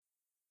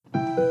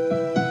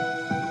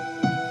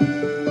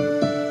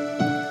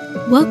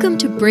Welcome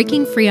to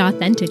Breaking Free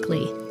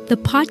Authentically, the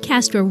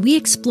podcast where we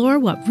explore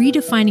what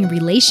redefining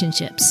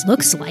relationships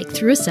looks like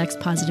through a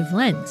sex-positive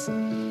lens.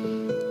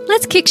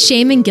 Let's kick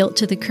shame and guilt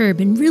to the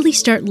curb and really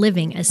start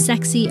living a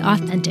sexy,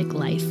 authentic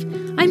life.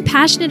 I'm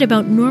passionate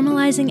about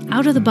normalizing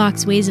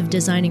out-of-the-box ways of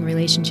designing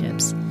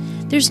relationships.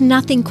 There's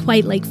nothing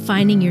quite like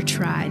finding your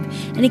tribe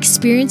and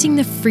experiencing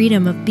the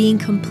freedom of being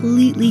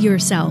completely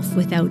yourself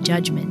without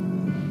judgment.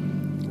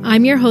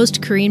 I'm your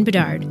host, Corinne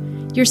Bedard,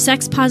 your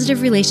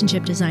sex-positive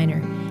relationship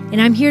designer, and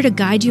I'm here to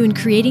guide you in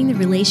creating the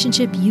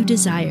relationship you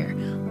desire,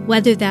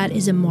 whether that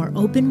is a more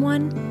open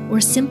one or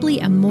simply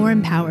a more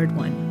empowered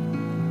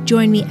one.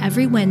 Join me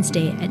every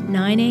Wednesday at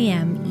 9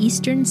 a.m.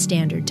 Eastern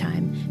Standard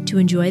Time to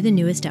enjoy the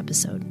newest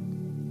episode.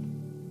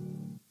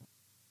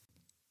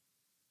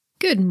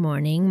 Good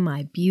morning,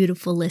 my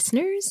beautiful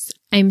listeners.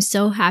 I'm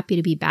so happy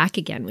to be back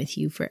again with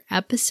you for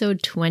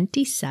episode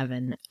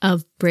 27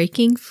 of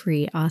Breaking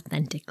Free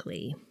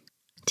Authentically.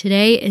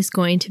 Today is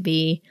going to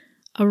be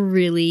a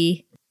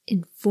really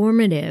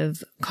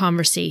informative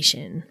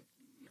conversation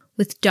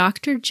with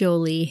Dr.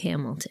 Jolie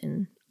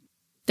Hamilton.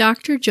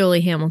 Dr.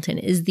 Jolie Hamilton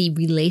is the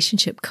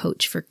relationship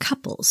coach for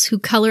couples who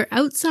color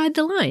outside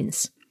the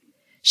lines.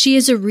 She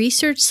is a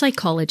research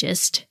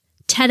psychologist,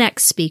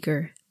 TEDx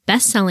speaker,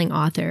 best-selling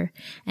author,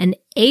 and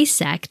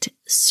ASECT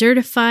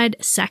certified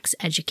sex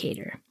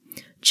educator.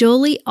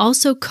 Jolie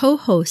also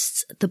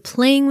co-hosts the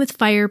Playing with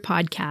Fire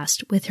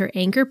podcast with her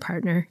anchor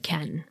partner,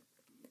 Ken.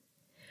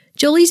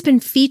 Jolie's been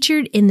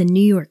featured in the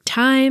New York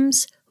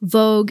Times,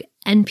 Vogue,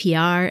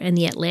 NPR, and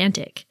The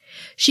Atlantic.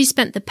 She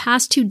spent the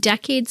past 2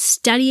 decades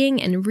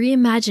studying and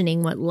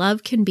reimagining what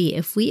love can be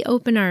if we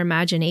open our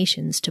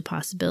imaginations to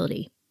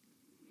possibility.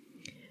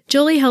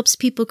 Jolie helps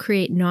people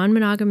create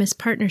non-monogamous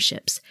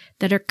partnerships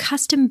that are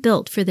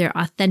custom-built for their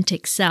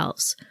authentic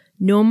selves.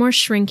 No more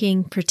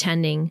shrinking,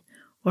 pretending,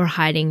 or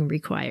hiding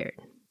required.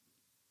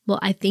 Well,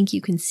 I think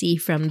you can see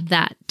from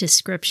that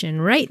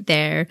description right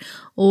there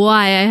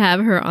why I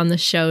have her on the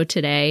show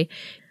today.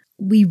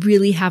 We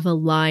really have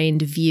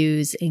aligned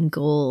views and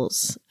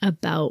goals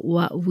about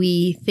what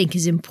we think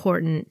is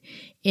important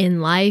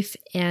in life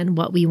and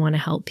what we want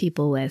to help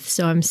people with.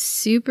 So I'm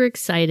super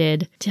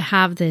excited to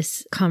have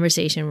this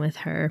conversation with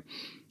her.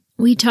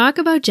 We talk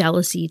about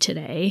jealousy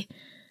today,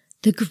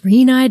 the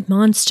green-eyed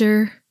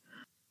monster.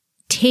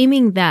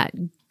 Taming that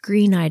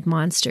green-eyed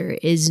monster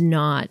is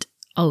not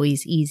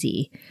always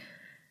easy.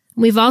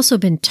 We've also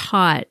been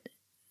taught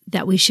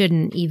that we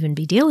shouldn't even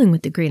be dealing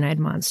with the green-eyed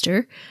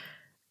monster,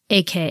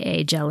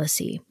 aka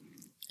jealousy.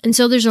 And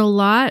so there's a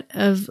lot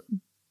of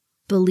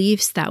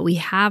beliefs that we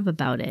have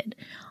about it.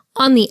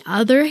 On the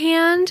other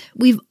hand,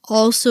 we've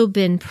also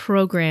been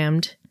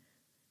programmed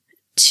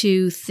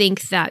to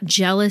think that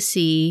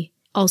jealousy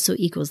also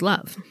equals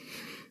love.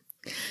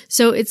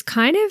 So it's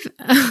kind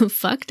of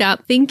fucked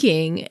up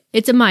thinking.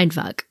 It's a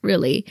mindfuck,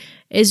 really,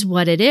 is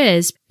what it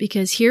is,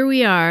 because here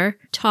we are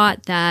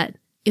taught that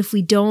if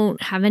we don't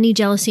have any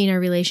jealousy in our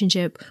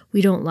relationship,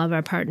 we don't love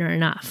our partner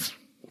enough.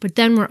 But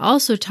then we're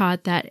also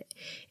taught that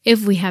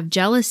if we have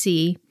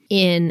jealousy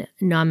in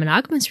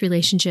non-monogamous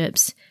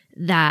relationships,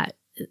 that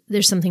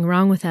there's something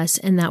wrong with us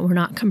and that we're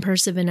not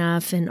compersive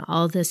enough and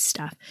all this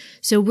stuff.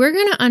 So we're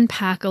going to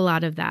unpack a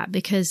lot of that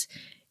because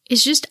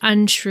it's just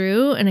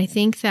untrue. And I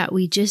think that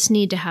we just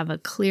need to have a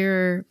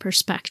clearer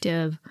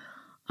perspective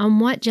on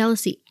what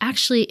jealousy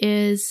actually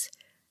is,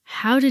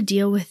 how to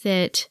deal with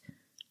it,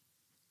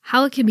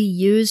 how it can be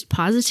used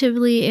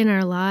positively in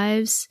our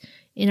lives,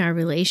 in our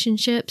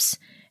relationships,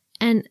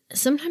 and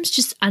sometimes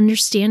just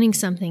understanding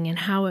something and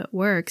how it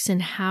works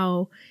and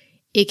how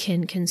it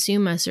can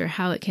consume us or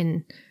how it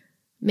can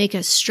make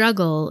us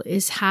struggle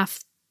is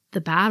half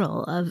the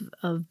battle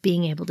of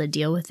being able to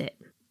deal with it.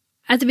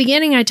 At the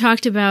beginning, I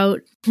talked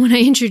about, when I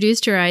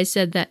introduced her, I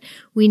said that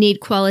we need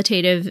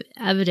qualitative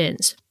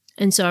evidence.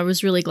 And so I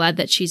was really glad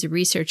that she's a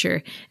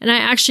researcher. And I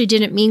actually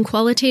didn't mean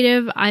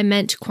qualitative, I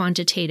meant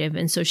quantitative.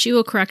 And so she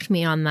will correct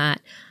me on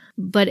that.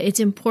 But it's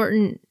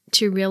important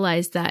to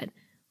realize that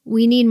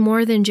we need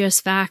more than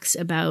just facts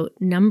about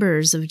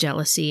numbers of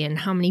jealousy and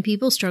how many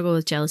people struggle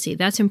with jealousy.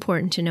 That's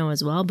important to know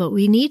as well. But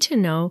we need to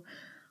know,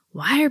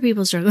 why are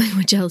people struggling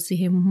with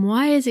jealousy and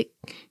why is it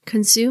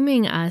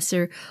consuming us,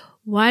 or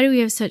why do we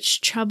have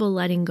such trouble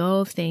letting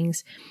go of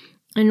things?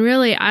 And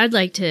really, I'd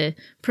like to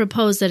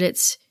propose that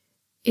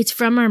it's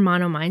from our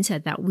mono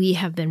mindset that we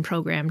have been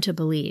programmed to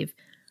believe.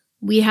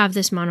 We have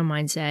this mono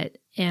mindset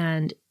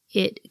and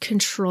it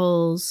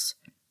controls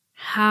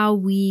how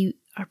we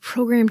are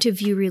programmed to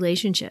view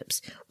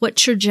relationships, what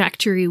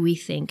trajectory we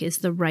think is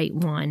the right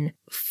one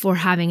for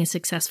having a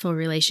successful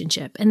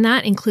relationship. And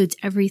that includes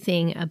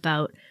everything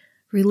about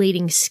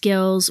relating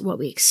skills, what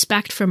we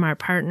expect from our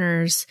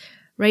partners,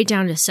 right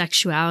down to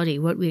sexuality,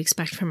 what we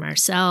expect from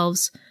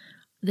ourselves,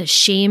 the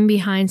shame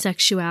behind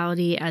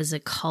sexuality as a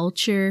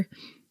culture.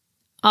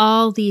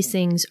 All these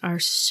things are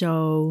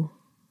so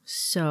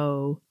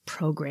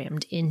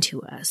programmed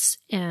into us,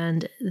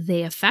 and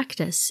they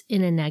affect us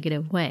in a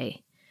negative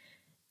way.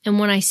 And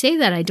when I say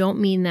that, I don't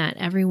mean that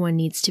everyone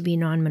needs to be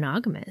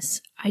non-monogamous.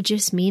 I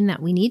just mean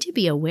that we need to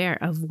be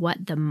aware of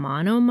what the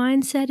mono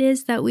mindset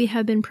is that we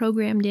have been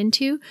programmed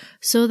into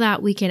so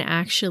that we can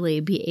actually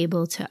be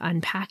able to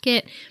unpack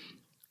it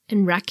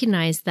and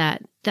recognize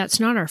that that's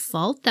not our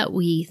fault that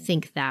we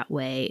think that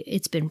way.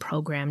 It's been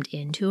programmed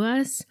into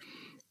us,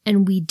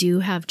 and we do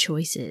have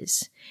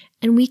choices,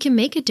 and we can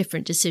make a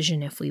different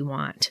decision if we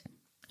want.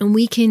 And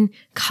we can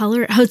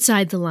color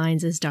outside the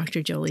lines, as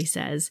Dr. Jolie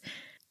says.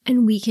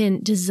 And we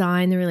can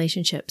design the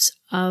relationships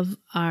of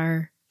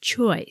our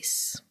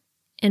choice.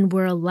 And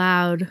we're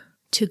allowed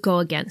to go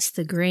against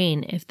the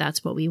grain if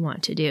that's what we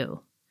want to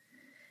do.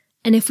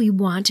 And if we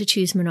want to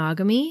choose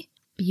monogamy,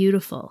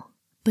 beautiful.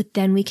 But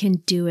then we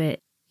can do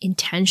it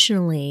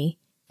intentionally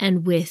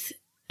and with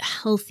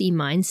healthy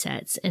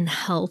mindsets and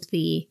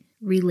healthy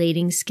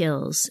relating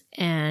skills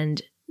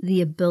and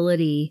the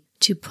ability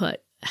to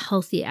put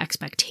healthy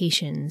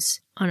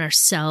expectations on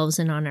ourselves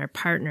and on our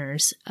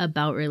partners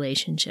about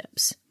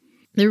relationships.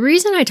 The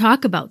reason I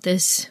talk about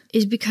this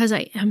is because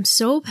I am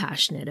so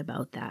passionate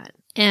about that.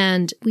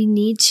 And we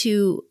need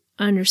to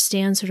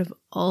understand sort of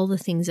all the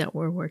things that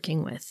we're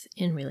working with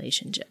in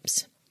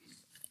relationships.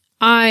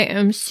 I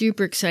am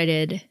super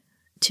excited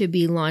to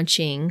be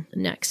launching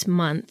next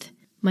month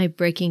my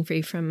Breaking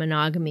Free from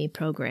Monogamy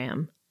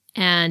program.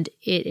 And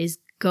it is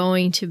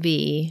going to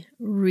be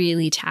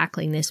really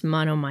tackling this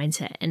mono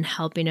mindset and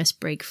helping us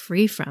break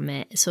free from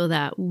it so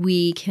that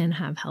we can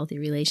have healthy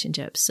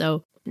relationships.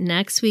 So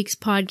next week's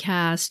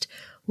podcast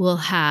will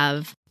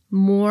have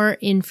more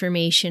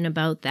information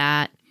about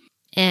that,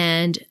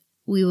 and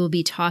we will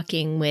be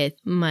talking with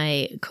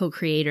my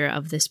co-creator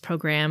of this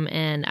program,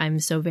 and I'm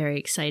so very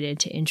excited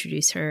to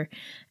introduce her,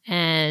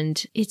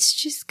 and it's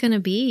just going to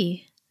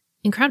be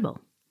incredible.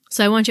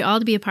 So I want you all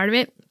to be a part of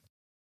it.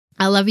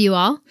 I love you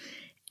all,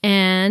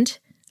 and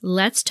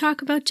let's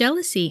talk about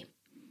jealousy.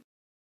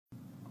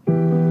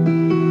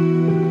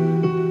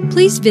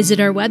 Please visit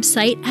our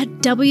website at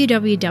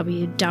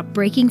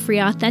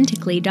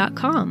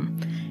www.breakingfreeauthentically.com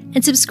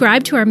and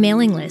subscribe to our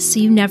mailing list so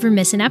you never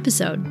miss an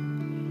episode.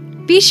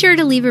 Be sure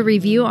to leave a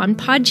review on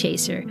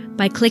Podchaser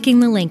by clicking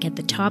the link at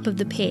the top of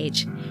the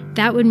page.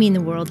 That would mean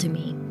the world to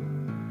me.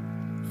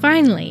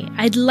 Finally,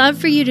 I'd love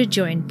for you to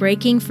join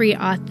Breaking Free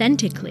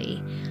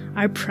Authentically,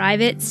 our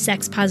private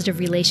sex-positive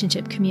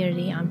relationship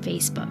community on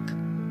Facebook.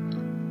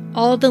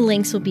 All the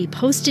links will be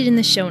posted in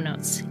the show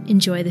notes.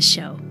 Enjoy the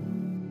show.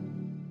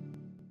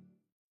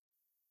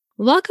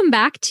 Welcome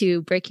back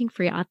to Breaking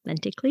Free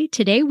Authentically.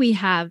 Today we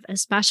have a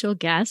special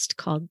guest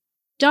called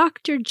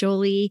Dr.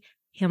 Jolie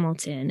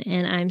Hamilton,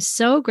 and I'm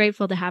so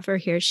grateful to have her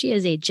here. She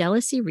is a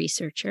jealousy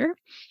researcher.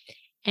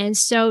 And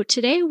so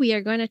today we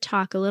are going to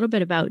talk a little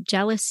bit about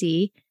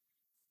jealousy,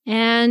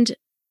 and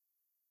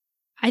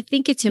I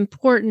think it's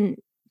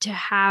important to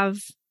have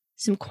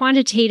some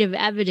quantitative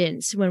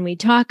evidence when we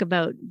talk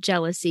about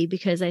jealousy,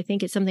 because I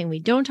think it's something we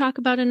don't talk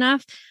about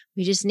enough.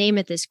 We just name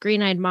it this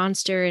green-eyed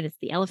monster, and it's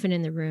the elephant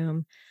in the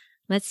room.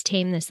 Let's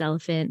tame this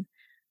elephant.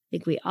 I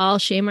think we all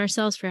shame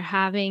ourselves for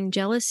having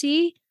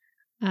jealousy,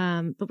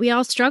 but we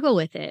all struggle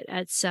with it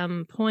at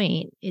some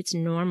point. It's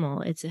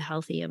normal. It's a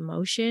healthy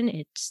emotion.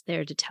 It's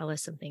there to tell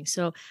us something.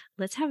 So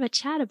let's have a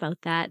chat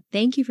about that.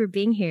 Thank you for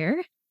being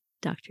here,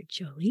 Dr.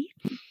 Jolie.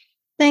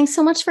 Thanks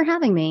so much for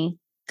having me.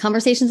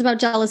 Conversations about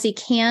jealousy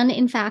can,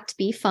 in fact,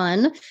 be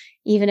fun,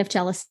 even if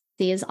jealousy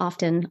is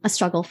often a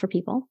struggle for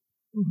people.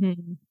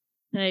 Mm-hmm.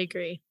 I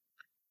agree.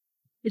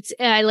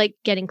 I like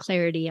getting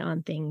clarity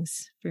on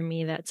things. For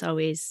me, that's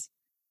always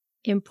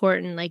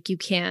important. Like, you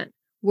can't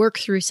work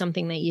through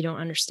something that you don't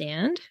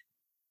understand.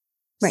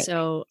 Right.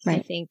 So right.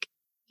 I think,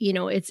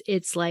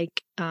 it's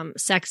like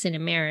sex in a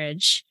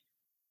marriage.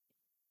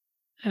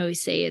 I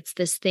always say it's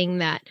this thing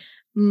that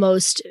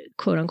most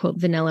quote unquote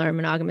vanilla or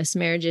monogamous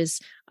marriages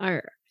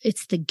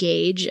it's the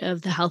gauge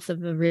of the health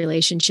of a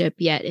relationship,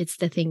 yet it's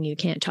the thing you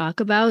can't talk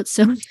about.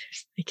 So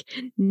there's like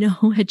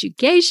no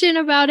education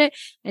about it.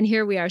 And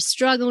here we are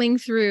struggling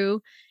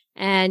through,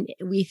 and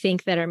we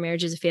think that our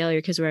marriage is a failure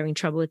because we're having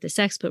trouble with the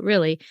sex, but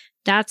really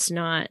that's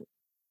not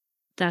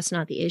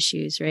the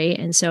issues, right?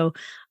 And so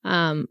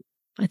I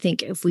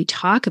think if we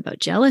talk about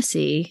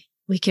jealousy,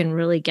 we can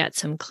really get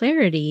some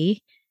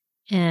clarity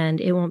and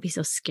it won't be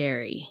so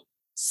scary.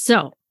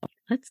 So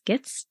let's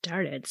get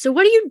started. So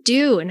what do you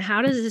do, and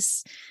what do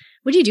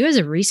you do as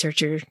a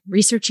researcher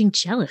researching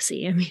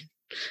jealousy? I mean,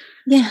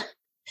 yeah.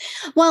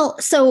 Well,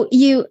 so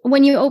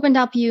when you opened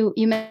up, you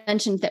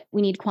mentioned that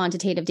we need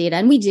quantitative data,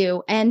 and we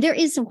do. And there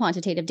is some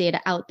quantitative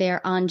data out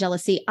there on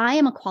jealousy. I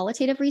am a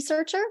qualitative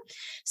researcher.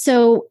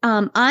 So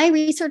I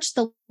research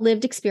the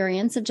lived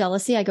experience of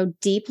jealousy. I go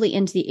deeply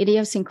into the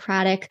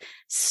idiosyncratic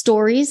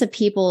stories of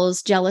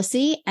people's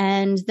jealousy.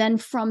 And then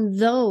from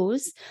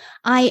those,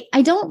 I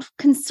don't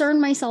concern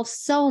myself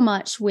so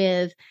much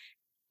with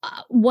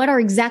what are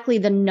exactly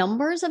the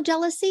numbers of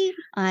jealousy.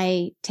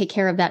 I take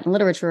care of that in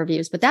literature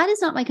reviews, but that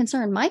is not my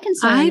concern. My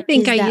concern I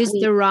think is I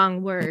used the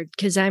wrong word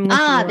because I'm with you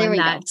on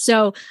that. Go.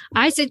 So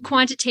I said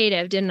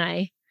quantitative, didn't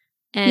I?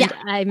 And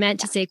I meant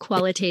to say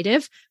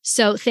qualitative.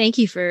 So thank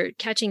you for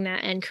catching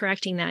that and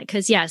correcting that.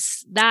 Because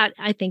yes, that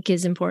I think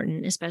is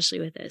important, especially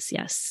with this.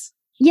 Yes.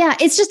 Yeah,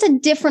 it's just a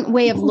different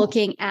way of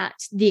looking at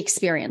the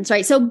experience,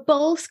 right? So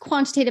both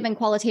quantitative and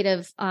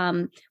qualitative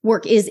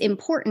work is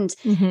important.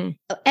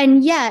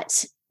 And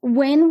yet,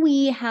 when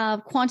we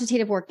have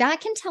quantitative work,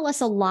 that can tell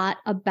us a lot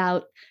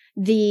about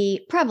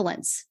the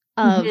prevalence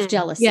of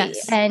jealousy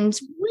and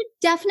would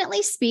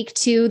definitely speak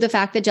to the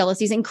fact that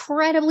jealousy is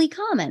incredibly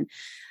common.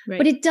 Right.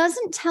 But it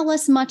doesn't tell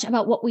us much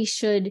about what we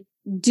should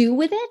do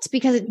with it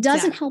because it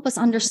doesn't help us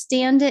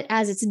understand it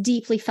as it's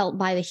deeply felt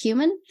by the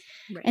human.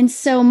 Right. And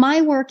so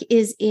my work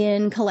is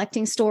in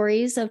collecting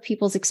stories of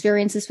people's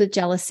experiences with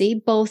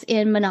jealousy, both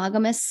in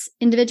monogamous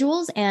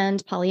individuals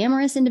and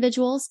polyamorous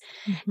individuals.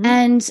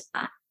 And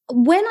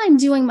when I'm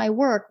doing my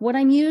work, what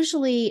I'm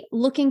usually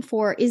looking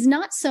for is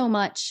not so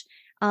much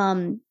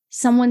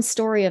someone's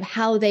story of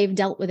how they've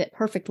dealt with it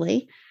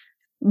perfectly,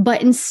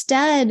 but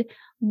instead,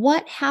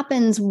 what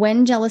happens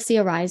when jealousy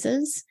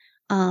arises,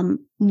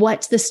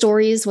 what the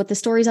stories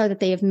are that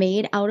they have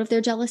made out of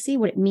their jealousy,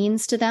 what it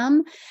means to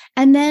them.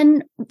 And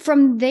then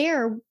from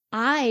there,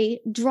 I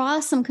draw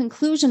some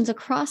conclusions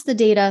across the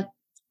data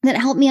that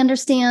help me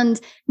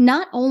understand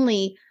not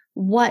only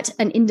what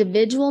an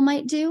individual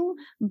might do,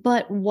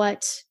 but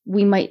what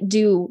we might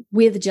do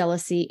with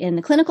jealousy in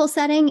the clinical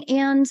setting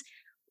and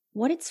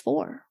what it's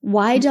for,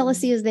 why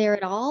jealousy is there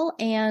at all,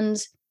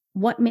 and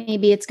what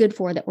maybe it's good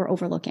for that we're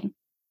overlooking.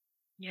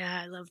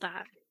 Yeah, I love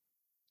that.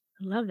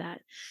 I love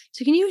that.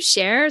 So can you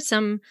share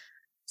some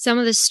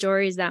of the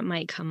stories that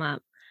might come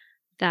up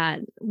that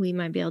we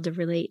might be able to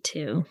relate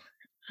to?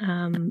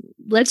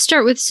 Let's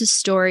start with a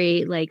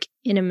story like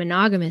in a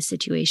monogamous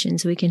situation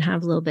so we can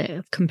have a little bit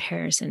of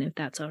comparison, if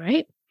that's all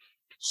right.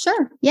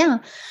 Sure. Yeah.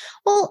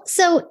 Well,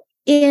 so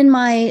in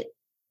my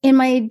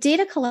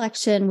data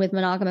collection with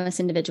monogamous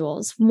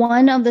individuals,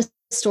 one of the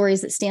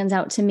stories that stands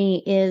out to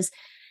me is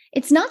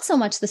it's not so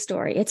much the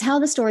story, it's how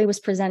the story was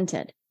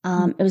presented.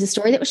 It was a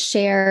story that was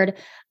shared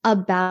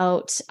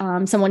about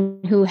someone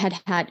who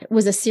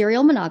was a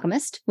serial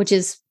monogamist, which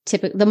is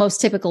the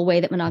most typical way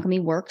that monogamy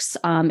works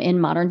in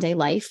modern day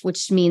life,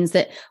 which means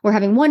that we're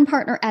having one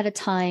partner at a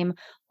time.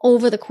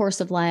 Over the course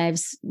of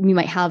lives, we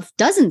might have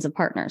dozens of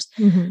partners.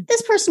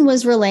 This person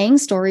was relaying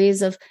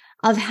stories of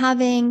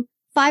having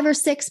 5 or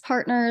 6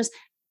 partners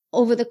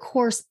over the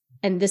course.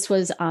 And this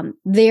was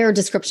their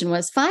description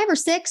was 5 or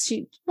 6.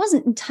 She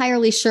wasn't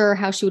entirely sure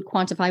how she would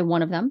quantify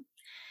one of them.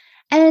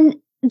 And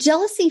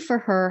jealousy for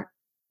her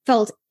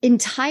felt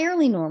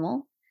entirely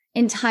normal,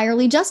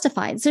 entirely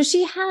justified. So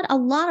she had a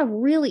lot of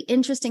really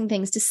interesting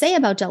things to say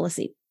about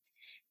jealousy.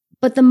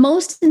 But the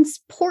most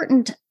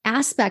important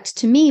aspect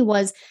to me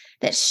was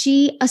that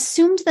she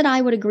assumed that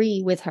I would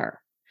agree with her.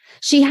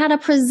 She had a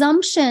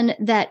presumption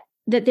that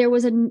there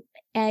was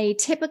a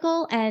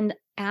typical and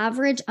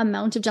average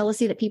amount of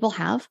jealousy that people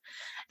have,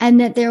 and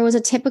that there was a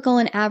typical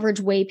and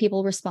average way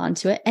people respond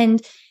to it.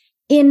 And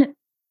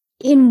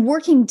in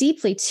working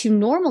deeply to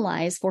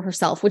normalize for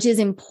herself, which is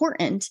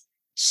important,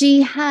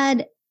 she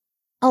had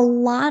a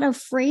lot of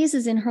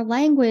phrases in her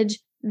language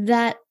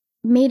that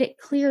made it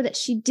clear that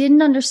she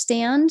didn't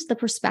understand the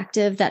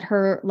perspective that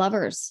her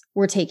lovers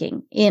were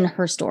taking in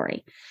her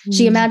story.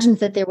 She imagined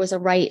that there was a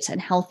right and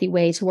healthy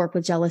way to work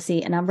with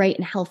jealousy and a right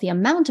and healthy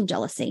amount of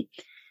jealousy.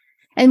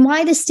 And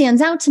why this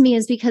stands out to me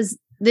is because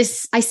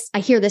I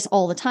hear this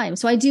all the time.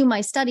 So I do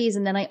my studies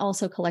and then I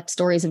also collect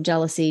stories of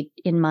jealousy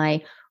in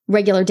my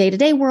regular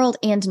day-to-day world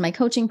and in my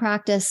coaching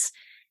practice.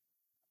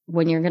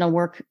 When you're going to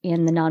work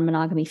in the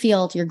non-monogamy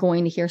field, you're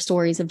going to hear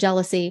stories of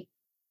jealousy.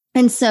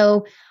 And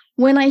so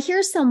when I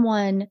hear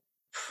someone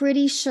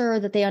pretty sure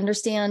that they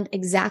understand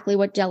exactly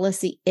what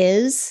jealousy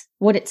is,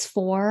 what it's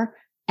for,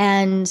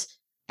 and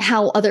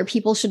how other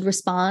people should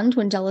respond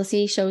when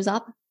jealousy shows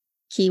up,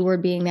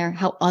 keyword being there,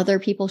 how other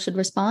people should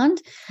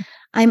respond,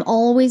 I'm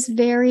always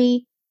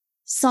very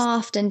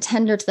soft and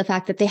tender to the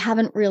fact that they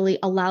haven't really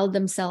allowed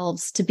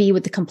themselves to be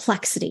with the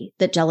complexity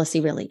that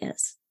jealousy really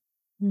is.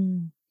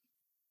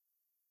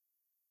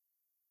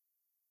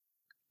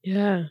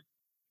 Yeah.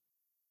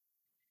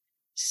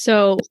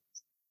 So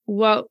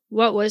what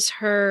was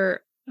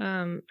her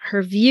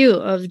view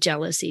of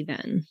jealousy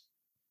then?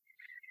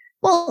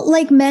 Well,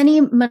 like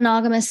many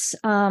monogamous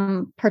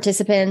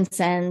participants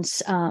and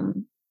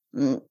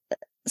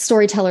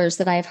storytellers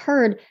that I've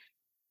heard,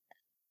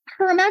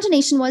 her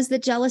imagination was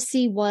that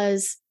jealousy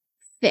was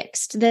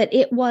fixed, that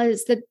it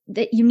was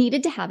that you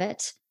needed to have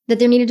it, that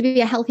there needed to be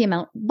a healthy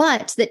amount,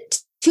 but that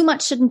too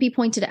much shouldn't be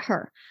pointed at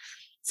her.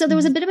 So there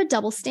was a bit of a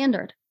double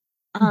standard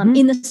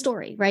in the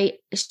story, right?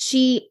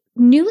 She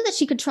knew that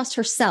she could trust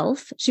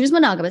herself. She was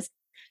monogamous.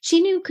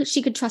 She knew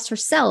she could trust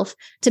herself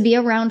to be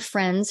around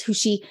friends who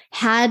she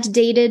had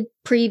dated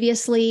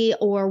previously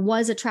or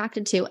was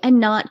attracted to and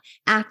not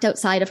act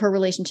outside of her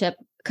relationship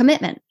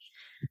commitment.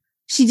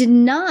 She did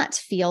not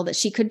feel that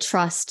she could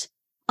trust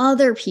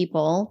other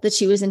people that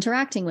she was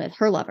interacting with,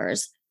 her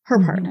lovers, her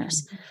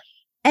partners.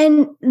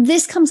 And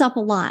this comes up a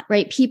lot,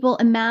 right? People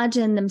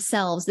imagine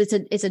themselves.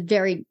 It's a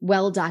very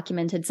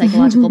well-documented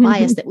psychological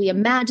bias that we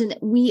imagine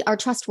that we are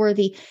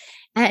trustworthy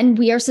and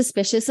we are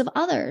suspicious of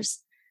others.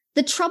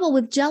 The trouble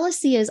with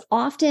jealousy is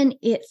often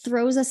it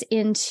throws us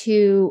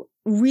into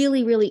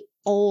really, really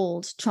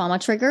old trauma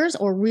triggers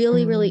or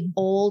really, really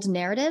old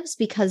narratives,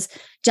 because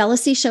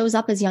jealousy shows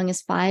up as young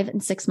as 5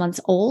 and 6 months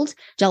old.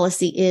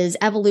 Jealousy is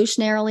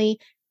evolutionarily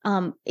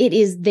it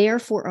is there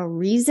for a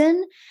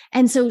reason.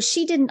 And so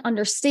she didn't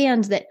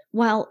understand that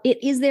while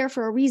it is there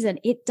for a reason,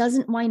 it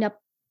doesn't wind up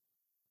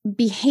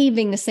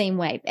behaving the same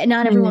way. And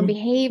not everyone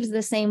behaves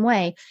the same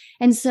way.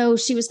 And so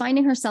she was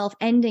finding herself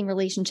ending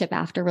relationship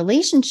after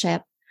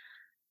relationship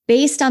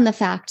based on the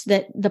fact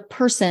that the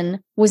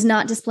person was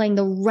not displaying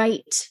the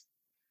right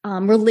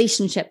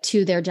relationship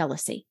to their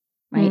jealousy,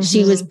 right?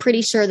 She was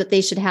pretty sure that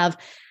they should have,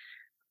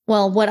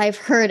 well, what I've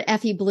heard,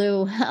 Effie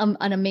Blue,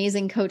 an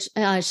amazing coach,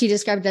 she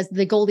described it as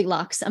the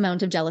Goldilocks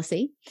amount of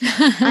jealousy.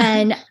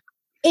 and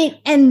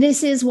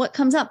this is what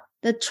comes up.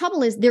 The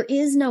trouble is there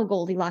is no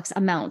Goldilocks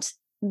amount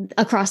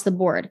across the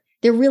board.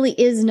 There really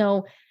is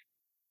no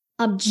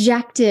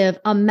objective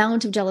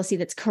amount of jealousy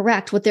that's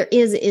correct. What there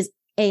is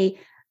a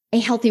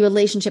healthy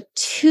relationship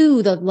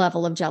to the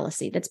level of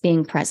jealousy that's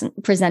being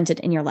presented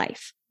in your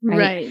life.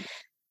 Right.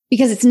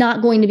 Because it's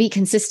not going to be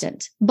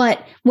consistent.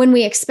 But when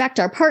we expect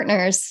our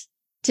partners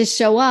to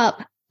show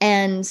up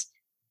and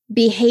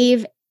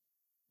behave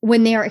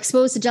when they are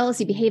exposed to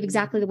jealousy, behave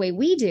exactly the way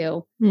we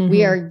do,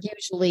 we are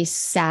usually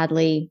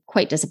sadly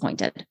quite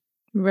disappointed.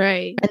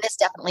 Right. And this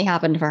definitely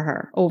happened for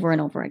her over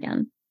and over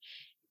again.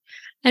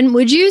 And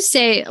would you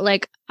say,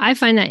 like, I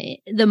find that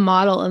the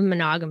model of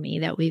monogamy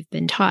that we've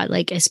been taught,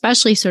 like,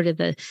 especially sort of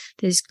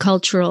this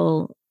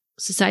cultural,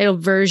 societal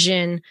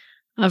version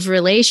of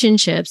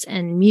relationships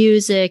and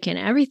music and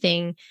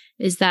everything,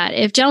 is that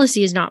if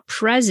jealousy is not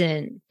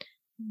present,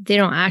 they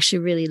don't actually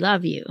really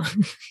love you.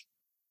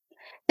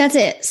 That's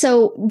it.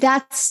 So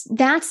that's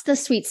the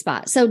sweet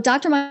spot. So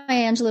Dr. Maya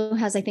Angelou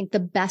has, I think, the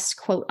best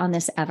quote on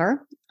this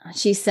ever.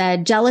 She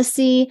said,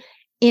 jealousy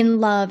in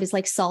love is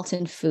like salt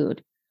in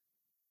food.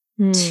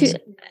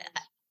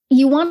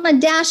 You want a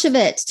dash of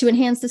it to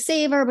enhance the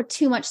savor, but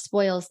too much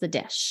spoils the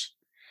dish.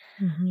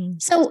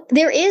 So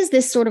there is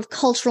this sort of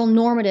cultural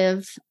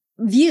normative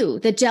view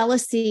that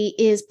jealousy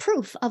is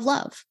proof of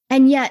love.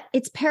 And yet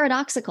it's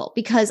paradoxical,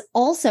 because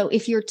also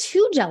if you're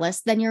too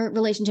jealous, then your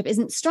relationship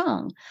isn't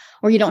strong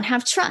or you don't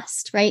have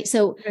trust, right?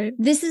 So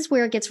this is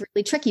where it gets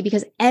really tricky,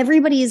 because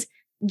everybody's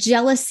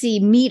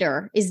jealousy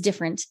meter is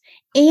different.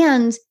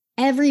 And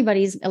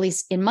everybody's, at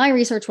least in my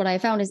research, what I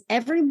found is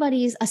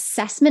everybody's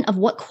assessment of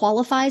what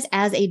qualifies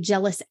as a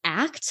jealous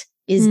act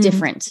is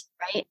different,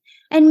 right?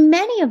 And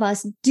many of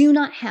us do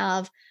not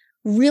have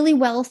really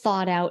well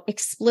thought out,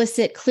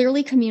 explicit,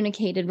 clearly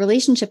communicated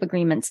relationship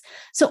agreements.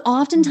 So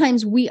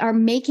oftentimes we are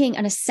making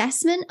an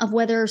assessment of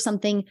whether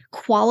something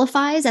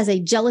qualifies as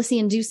a jealousy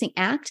inducing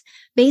act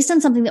based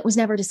on something that was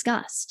never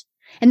discussed.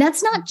 And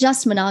that's not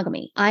just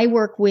monogamy. I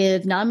work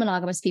with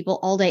non-monogamous people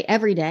all day,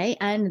 every day,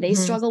 and they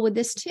struggle with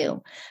this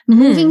too.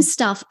 Moving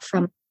stuff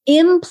from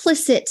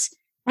implicit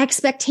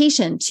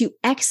expectation to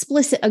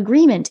explicit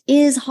agreement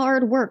is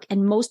hard work.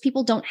 And most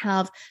people don't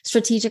have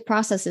strategic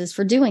processes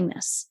for doing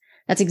this.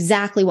 That's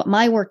exactly what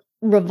my work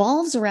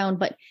revolves around,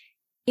 but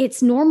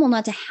it's normal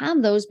not to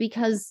have those,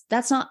 because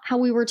that's not how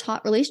we were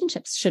taught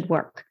relationships should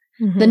work.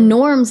 The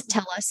norms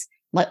tell us,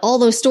 like all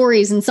those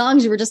stories and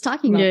songs you were just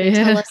talking about, they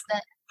tell us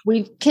that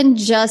we can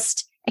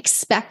just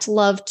expect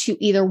love to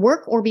either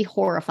work or be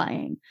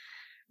horrifying.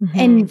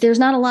 And there's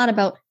not a lot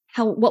about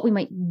what we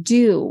might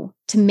do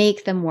to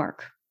make them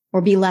work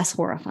or be less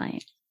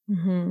horrifying.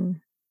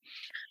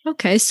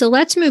 Okay, so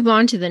let's move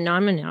on to the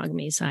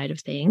non-monogamy side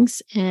of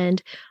things.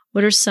 And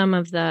what are some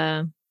of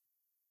the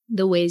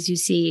ways you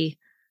see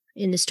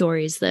in the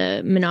stories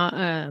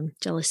the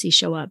jealousy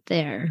show up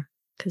there?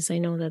 Because I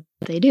know that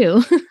they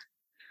do.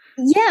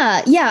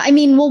 Yeah. I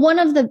mean, well, one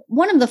of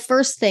the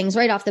first things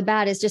right off the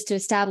bat is just to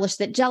establish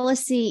that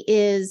jealousy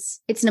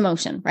it's an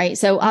emotion, right?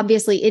 So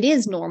obviously it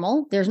is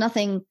normal. There's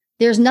nothing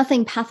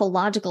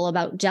pathological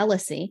about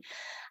jealousy.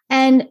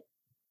 And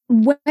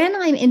when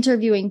I'm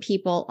interviewing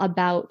people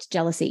about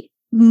jealousy,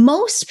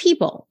 most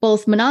people,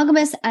 both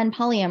monogamous and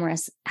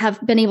polyamorous, have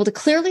been able to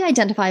clearly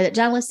identify that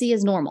jealousy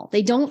is normal.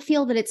 They don't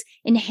feel that it's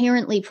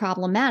inherently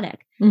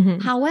problematic.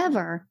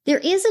 However, there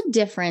is a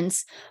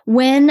difference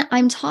when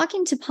I'm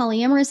talking to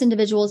polyamorous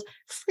individuals.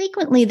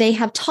 Frequently, they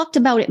have talked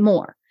about it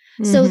more.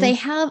 So they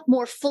have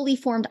more fully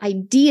formed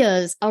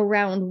ideas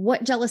around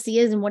what jealousy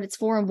is and what it's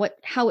for and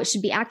how it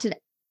should be acted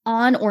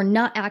on or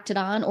not acted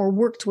on or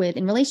worked with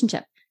in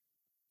relationship.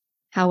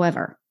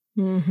 However,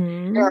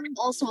 there are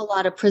also a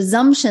lot of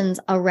presumptions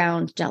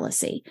around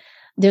jealousy.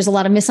 There's a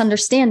lot of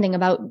misunderstanding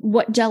about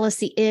what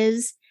jealousy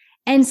is.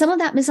 And some of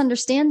that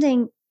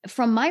misunderstanding,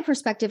 from my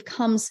perspective,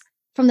 comes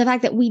from the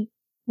fact that we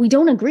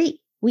don't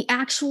agree. We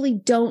actually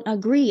don't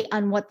agree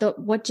on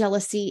what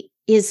jealousy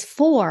is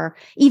for,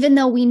 even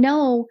though we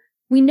know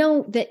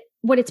that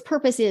what its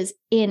purpose is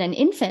in an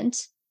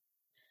infant,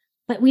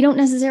 but we don't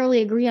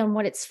necessarily agree on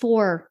what it's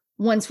for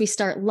once we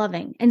start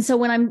loving. And so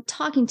when I'm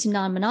talking to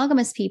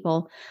non-monogamous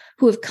people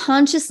who have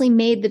consciously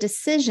made the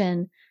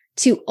decision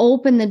to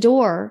open the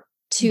door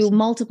to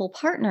multiple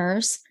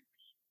partners,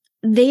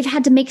 they've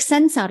had to make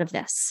sense out of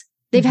this.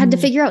 They've had to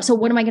figure out, so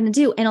what am I going to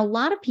do? And a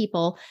lot of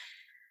people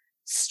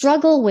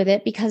struggle with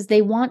it because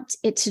they want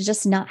it to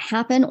just not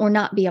happen or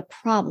not be a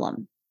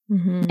problem.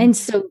 And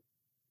so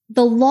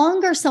the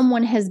longer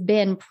someone has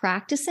been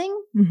practicing,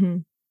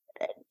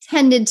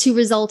 tended to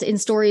result in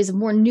stories of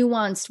more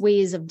nuanced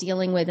ways of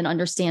dealing with and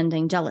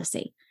understanding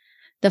jealousy.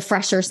 The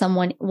fresher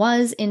someone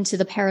was into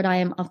the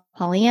paradigm of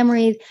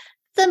polyamory,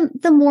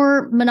 the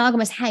more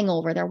monogamous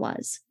hangover there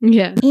was.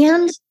 Yeah.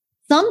 And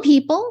some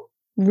people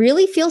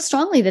really feel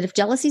strongly that if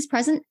jealousy is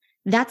present,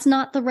 that's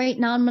not the right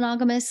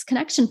non-monogamous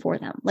connection for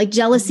them. Like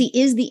jealousy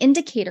is the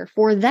indicator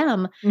for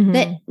them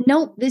that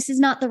no, this is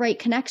not the right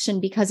connection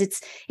because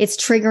it's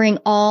triggering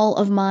all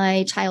of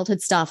my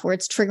childhood stuff, or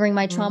it's triggering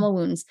my trauma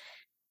wounds.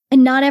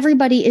 And not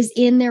everybody is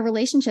in their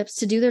relationships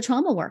to do their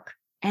trauma work.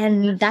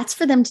 And that's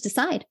for them to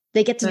decide.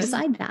 They get to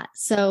decide that.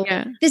 So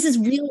this is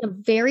really a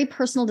very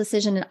personal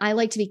decision. And I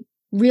like to be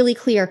really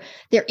clear.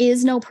 There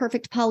is no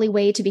perfect poly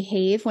way to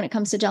behave when it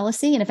comes to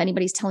jealousy. And if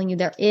anybody's telling you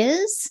there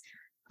is,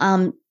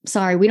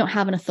 sorry, we don't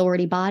have an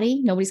authority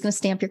body. Nobody's going to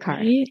stamp your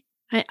card.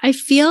 Right? I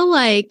feel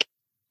like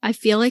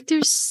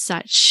there's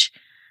such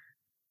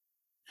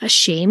a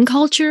shame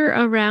culture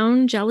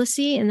around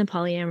jealousy in the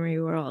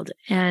polyamory world.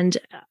 And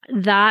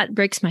that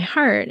breaks my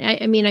heart.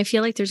 I mean, I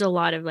feel like there's a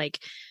lot of like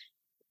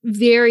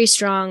very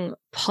strong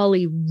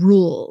poly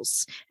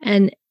rules,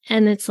 and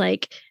it's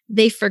like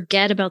they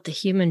forget about the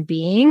human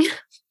being.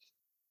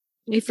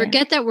 They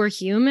forget that we're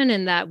human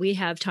and that we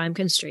have time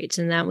constraints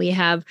and that we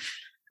have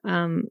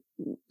we're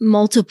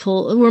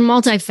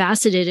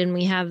multifaceted and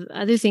we have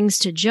other things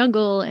to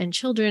juggle and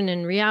children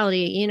and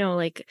reality,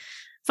 like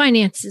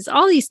finances,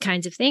 all these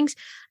kinds of things.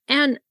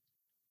 And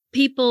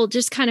people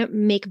just kind of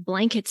make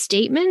blanket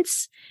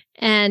statements.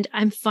 And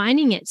I'm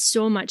finding it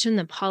so much in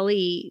the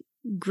poly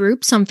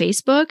groups on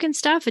Facebook and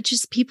stuff. It's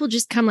just people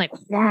just come like,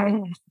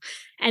 wow,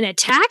 and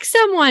attack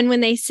someone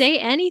when they say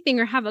anything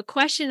or have a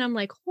question. I'm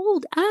like,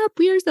 hold up,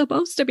 we are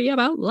supposed to be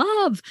about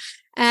love.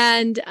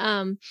 And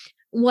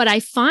what I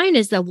find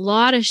is a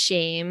lot of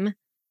shame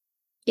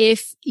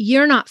if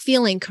you're not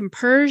feeling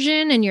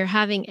compersion and you're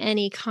having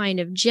any kind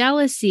of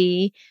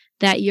jealousy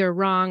that you're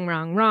wrong,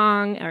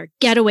 or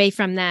get away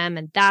from them.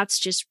 And that's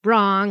just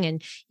wrong.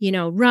 And,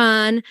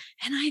 run.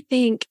 And I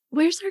think,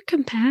 where's our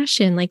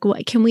compassion? Like,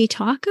 what can we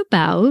talk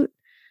about?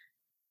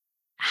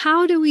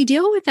 How do we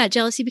deal with that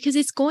jealousy? Because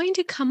it's going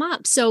to come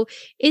up. So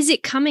is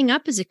it coming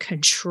up as a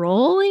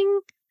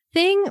controlling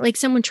thing? Like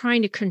someone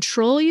trying to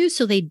control you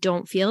so they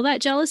don't feel that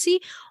jealousy?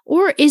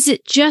 Or is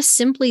it just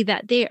simply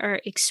that they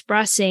are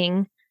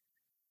expressing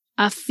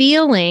a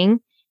feeling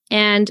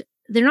and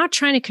they're not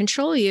trying to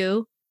control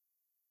you,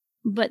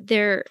 but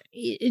do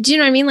you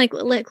know what I mean? Like,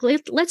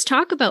 let's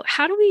talk about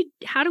how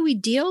do we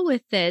deal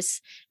with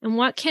this, and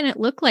what can it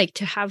look like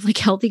to have like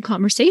healthy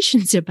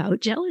conversations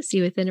about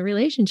jealousy within a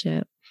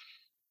relationship?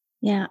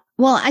 Yeah.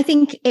 Well, I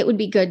think it would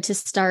be good to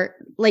start,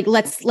 like,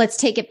 let's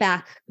take it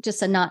back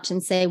just a notch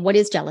and say, what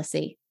is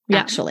jealousy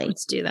actually?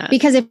 Let's do that.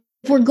 Because if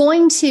we're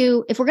going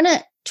to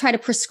try to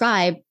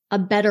prescribe a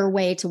better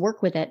way to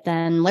work with it,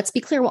 then let's be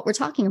clear what we're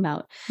talking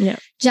about. Yeah.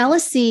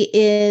 Jealousy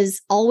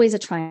is always a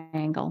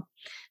triangle.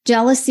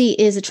 Jealousy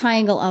is a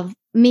triangle of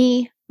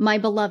me, my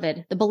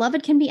beloved. The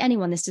beloved can be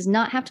anyone. This does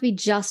not have to be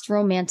just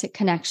romantic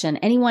connection.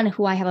 Anyone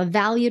who I have a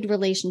valued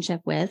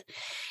relationship with.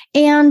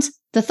 And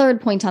the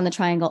third point on the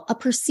triangle, a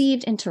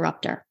perceived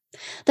interrupter.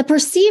 The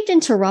perceived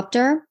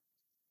interrupter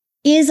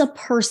is a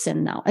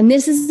person, though. And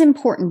this is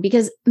important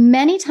because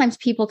many times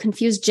people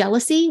confuse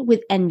jealousy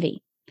with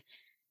envy.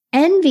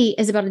 Envy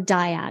is about a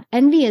dyad.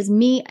 Envy is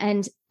me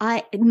and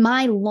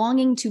my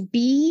longing to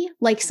be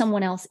like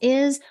someone else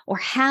is or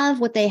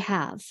have what they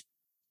have.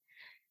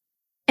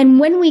 And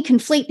when we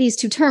conflate these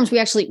two terms, we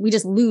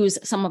just lose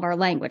some of our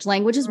language.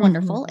 Language is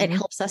wonderful. It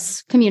helps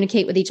us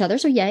communicate with each other.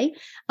 So yay.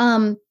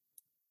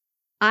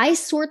 I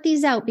sort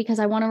these out because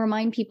I want to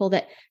remind people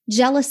that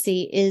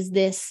jealousy is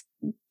this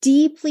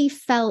deeply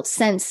felt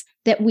sense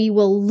that we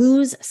will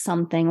lose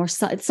something or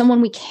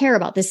someone we care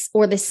about, this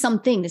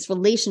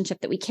relationship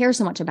that we care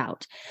so much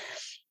about,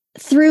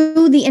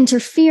 through the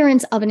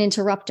interference of an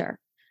interrupter.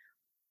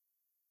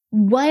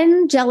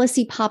 When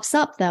jealousy pops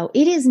up, though,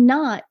 it's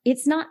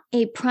not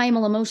a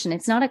primal emotion.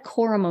 It's not a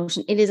core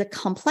emotion. It is a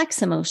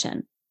complex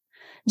emotion.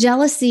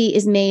 Jealousy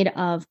is made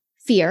of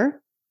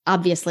fear.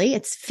 Obviously,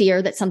 it's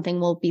fear that something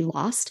will be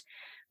lost,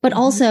 but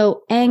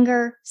also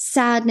anger,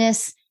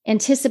 sadness,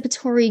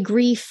 anticipatory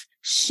grief,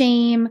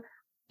 shame,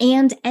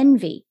 and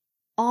envy.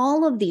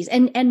 All of these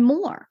and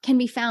more can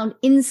be found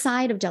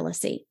inside of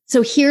jealousy.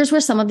 So here's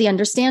where some of the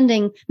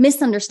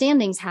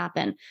misunderstandings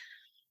happen.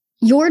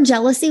 Your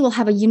jealousy will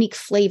have a unique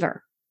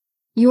flavor.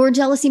 Your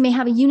jealousy may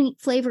have a unique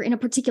flavor in a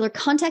particular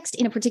context,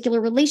 in a particular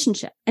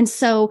relationship. And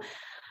so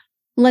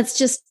let's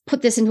just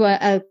put this into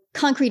a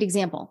concrete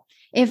example.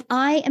 If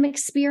I am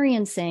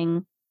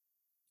experiencing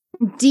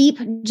deep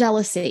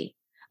jealousy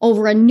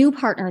over a new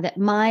partner that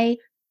my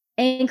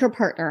anchor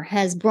partner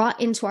has brought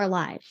into our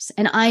lives.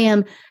 And I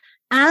am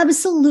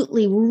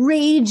absolutely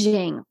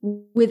raging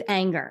with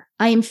anger.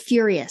 I am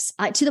furious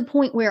to the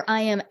point where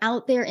I am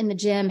out there in the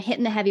gym,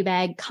 hitting the heavy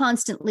bag,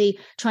 constantly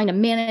trying to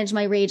manage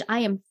my rage. I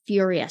am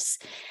furious.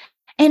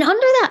 And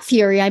under that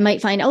fury, I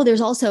might find, oh,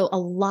 there's also a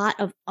lot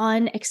of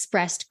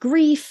unexpressed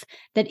grief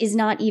that is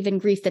not even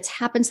grief that's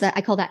happened. So that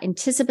I call that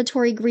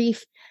anticipatory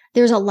grief.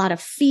 There's a lot of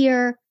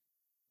fear.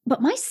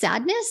 But my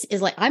sadness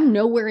is like, I'm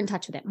nowhere in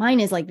touch with it. Mine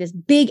is like this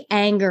big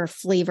anger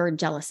flavored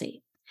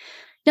jealousy.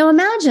 Now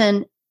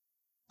imagine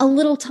a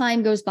little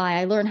time goes by.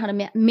 I learn how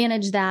to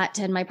manage that,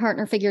 and my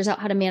partner figures out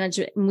how to manage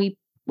it. And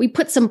we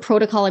put some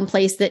protocol in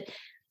place that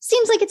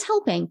seems like it's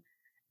helping.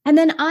 And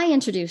then I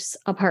introduce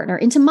a partner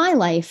into my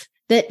life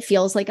that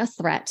feels like a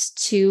threat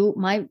to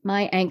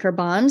my anchor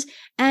bond.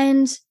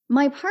 And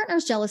my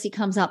partner's jealousy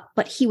comes up,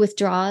 but he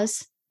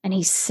withdraws and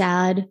he's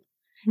sad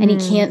and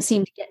he can't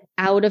seem to get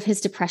out of his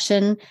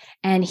depression.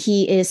 And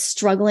he is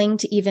struggling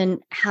to even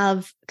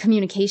have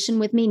communication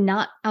with me,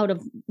 not out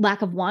of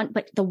lack of want,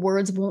 but the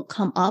words won't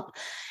come up.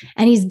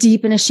 And he's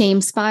deep in a shame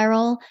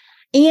spiral.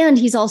 And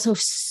he's also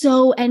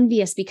so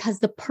envious because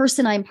the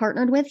person I'm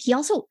partnered with,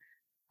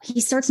 he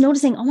starts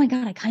noticing, oh my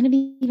God, I kind of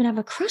even have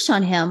a crush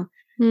on him.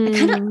 I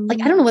kind of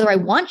like, I don't know whether I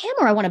want him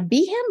or I want to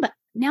be him, but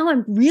now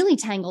I'm really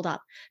tangled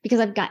up because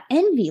I've got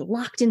envy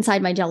locked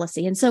inside my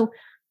jealousy. And so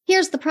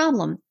here's the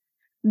problem.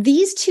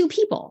 These two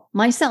people,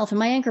 myself and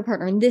my anchor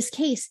partner in this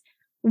case,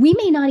 we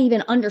may not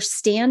even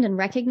understand and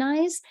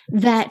recognize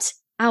that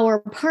our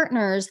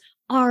partners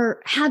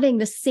are having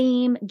the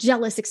same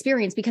jealous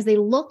experience because they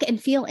look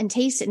and feel and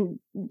taste and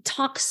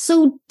talk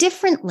so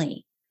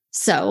differently.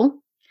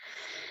 So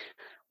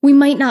we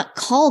might not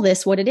call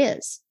this what it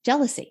is,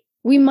 jealousy.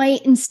 We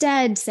might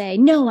instead say,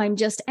 no, I'm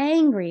just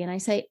angry. And I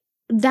say,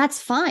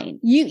 that's fine.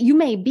 You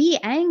may be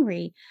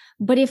angry,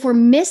 but if we're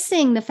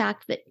missing the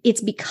fact that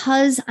it's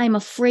because I'm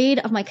afraid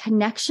of my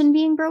connection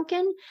being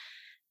broken,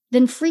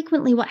 then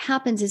frequently what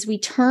happens is we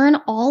turn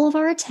all of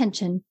our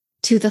attention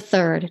to the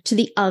third, to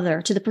the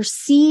other, to the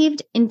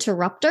perceived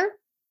interrupter.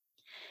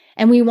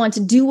 And we want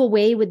to do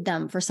away with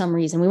them for some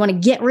reason. We want to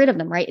get rid of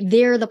them, right?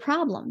 They're the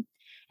problem.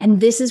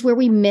 And this is where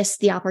we miss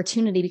the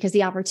opportunity, because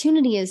the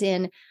opportunity is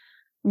in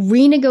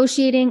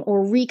renegotiating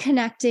or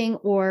reconnecting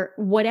or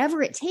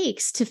whatever it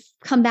takes to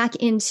come back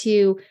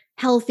into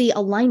healthy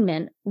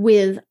alignment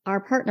with our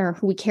partner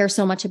who we care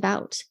so much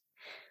about.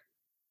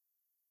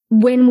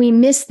 When we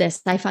miss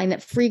this, I find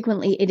that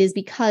frequently it is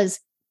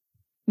because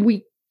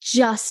we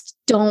just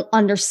don't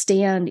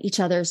understand each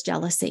other's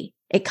jealousy.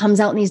 It comes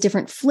out in these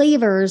different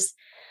flavors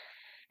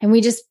and we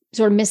just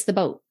sort of miss the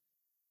boat.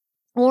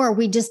 Or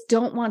we just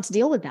don't want to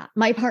deal with that.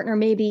 My partner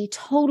may be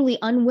totally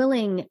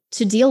unwilling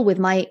to deal with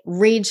my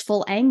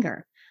rageful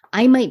anger.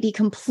 I might be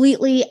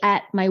completely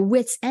at my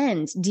wit's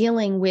end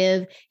dealing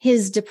with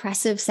his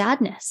depressive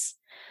sadness.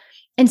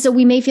 And so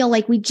we may feel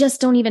like we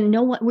just don't even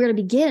know where to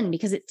begin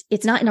because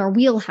it's not in our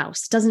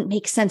wheelhouse. It doesn't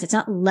make sense. It's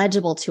not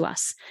legible to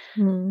us.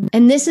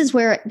 And this is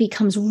where it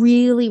becomes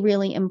really,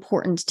 really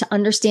important to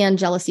understand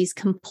jealousy's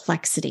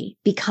complexity,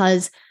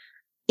 because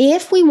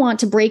if we want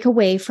to break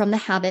away from the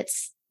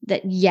habits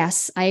that,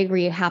 yes, I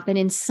agree, happen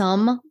in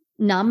some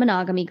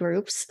non-monogamy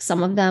groups.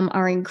 Some of them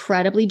are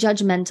incredibly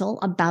judgmental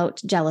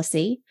about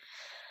jealousy,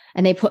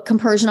 and they put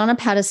compersion on a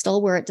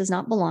pedestal where it does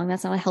not belong.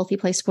 That's not a healthy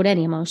place to put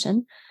any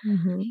emotion.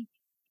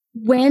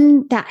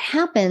 When that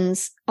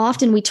happens,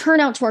 often we turn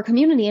out to our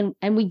community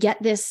and we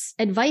get this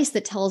advice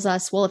that tells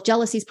us, well, if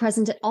jealousy is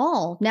present at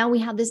all, now we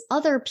have this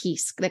other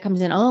piece that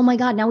comes in. Oh my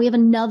God, now we have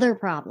another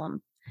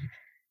problem.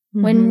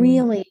 When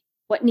really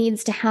what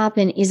needs to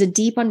happen is a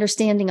deep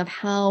understanding of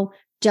how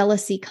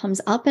jealousy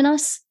comes up in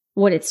us,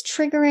 what it's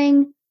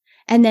triggering,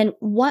 and then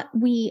what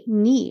we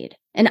need.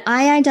 And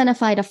I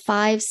identified a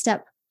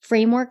 5-step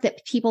framework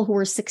that people who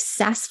were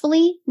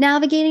successfully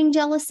navigating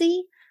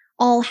jealousy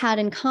all had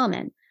in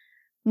common.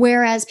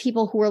 Whereas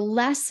people who were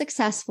less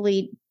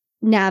successfully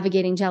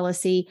navigating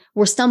jealousy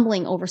were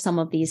stumbling over some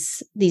of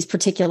these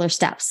particular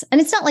steps.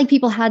 And it's not like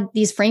people had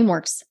these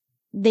frameworks.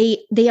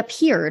 They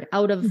appeared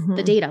out of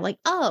the data, like,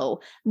 oh,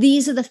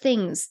 these are the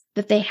things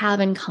that they have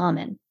in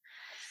common.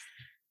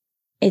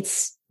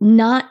 It's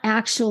not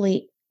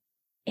that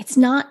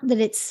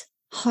it's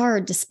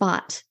hard to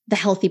spot the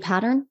healthy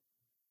pattern,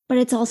 but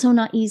it's also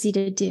not easy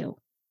to do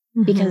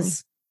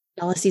because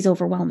jealousy is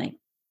overwhelming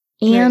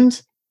and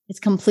it's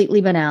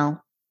completely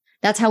banal.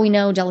 That's how we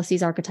know jealousy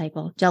is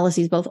archetypal.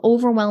 Jealousy is both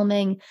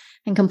overwhelming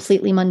and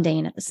completely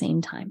mundane at the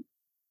same time.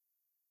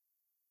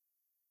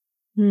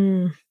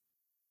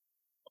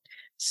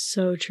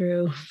 So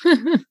true.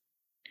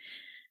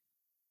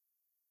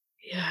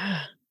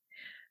 Yeah.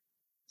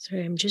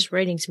 Sorry, I'm just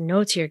writing some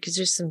notes here because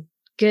there's some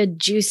good,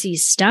 juicy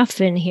stuff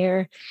in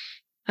here.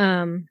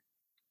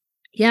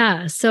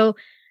 Yeah, so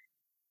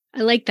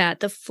I like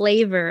that. The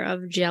flavor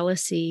of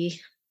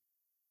jealousy,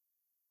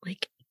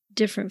 like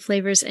different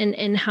flavors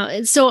and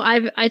how, so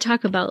I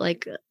talk about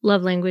like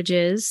love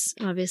languages,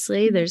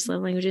 obviously. There's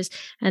love languages.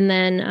 And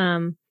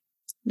then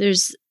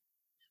there's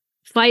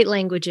fight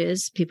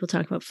languages. People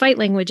talk about fight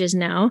languages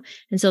now.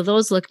 And so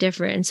those look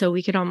different. And so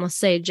we could almost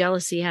say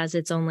jealousy has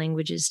its own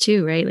languages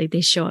too, right? Like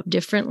they show up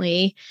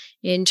differently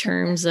in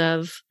terms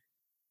of,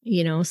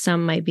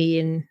 some might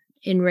be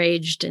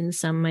enraged and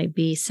some might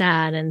be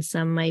sad and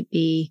some might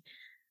be,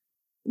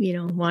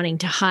 wanting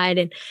to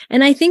hide.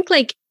 And I think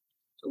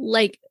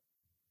like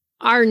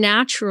our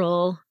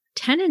natural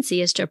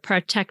tendency is to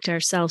protect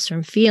ourselves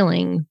from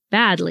feeling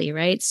badly,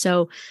 right?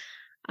 So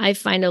I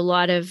find a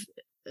lot of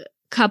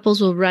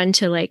couples will run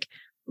to like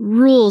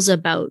rules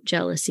about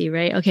jealousy,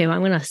 right? Okay, well,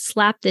 I'm going to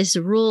slap this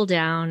rule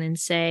down and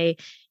say,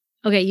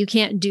 okay, you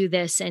can't do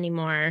this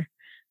anymore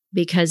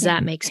because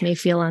that makes me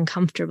feel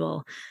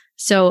uncomfortable.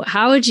 So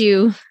how'd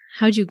you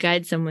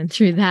guide someone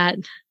through that?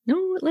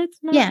 No, let's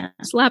not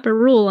slap a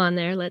rule on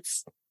there.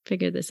 Let's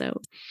figure this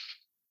out.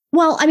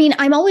 Well, I mean,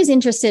 I'm always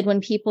interested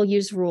when people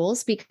use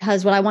rules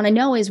because what I want to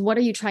know is what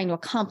are you trying to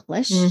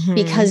accomplish? Mm-hmm.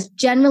 Because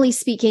generally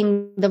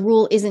speaking, the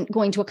rule isn't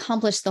going to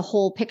accomplish the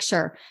whole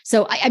picture.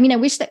 So, I mean, I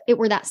wish that it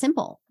were that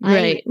simple.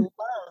 Right.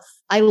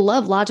 I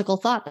love logical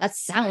thought. That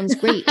sounds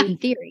great in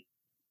theory.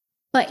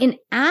 But in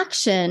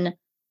action,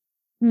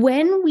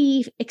 when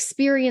we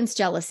experience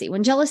jealousy,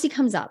 when jealousy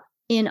comes up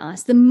in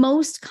us, the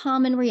most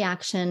common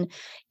reaction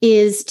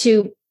is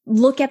to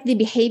look at the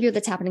behavior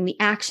that's happening, the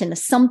action, the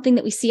something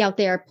that we see out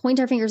there, point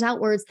our fingers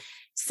outwards,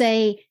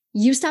 say,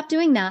 you stop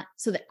doing that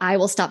so that I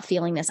will stop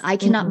feeling this. I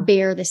cannot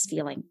bear this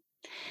feeling.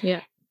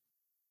 Yeah.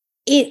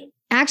 It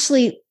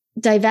actually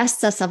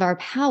divests us of our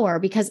power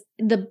because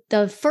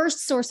the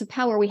first source of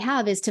power we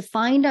have is to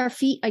find our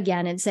feet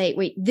again and say,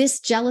 wait,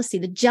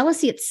 the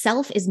jealousy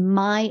itself is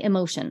my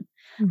emotion.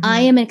 Mm-hmm.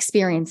 I am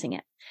experiencing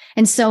it.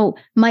 And so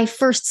my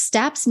first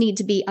steps need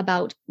to be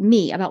about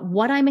me, about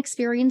what I'm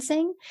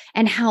experiencing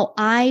and how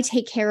I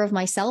take care of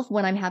myself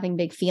when I'm having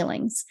big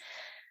feelings.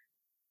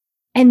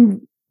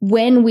 And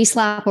when we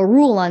slap a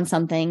rule on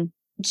something,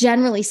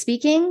 generally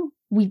speaking,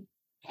 we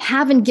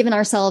haven't given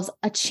ourselves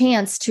a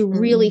chance to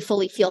really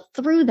fully feel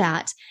through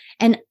that.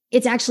 And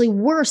it's actually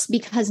worse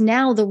because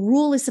now the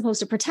rule is supposed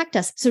to protect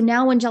us. So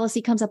now when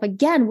jealousy comes up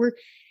again,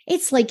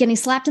 it's like getting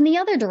slapped in the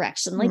other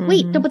direction. Like,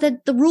 wait, no, but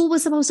the rule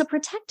was supposed to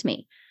protect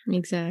me.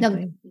 Exactly.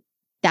 Now,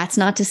 that's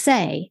not to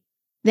say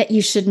that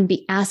you shouldn't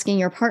be asking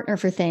your partner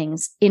for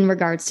things in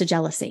regards to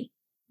jealousy,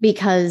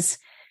 because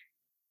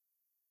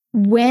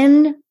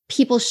when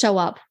people show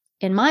up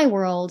in my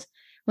world,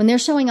 when they're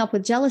showing up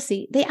with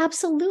jealousy, they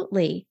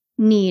absolutely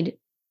need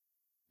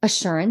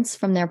assurance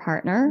from their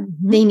partner.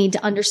 Mm-hmm. They need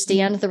to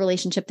understand the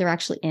relationship they're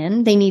actually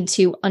in. They need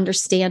to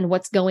understand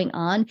what's going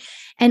on.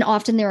 And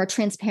often there are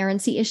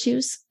transparency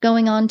issues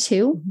going on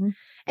too. Mm-hmm.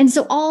 And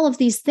so all of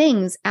these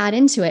things add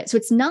into it. So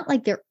it's not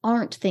like there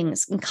aren't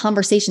things and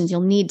conversations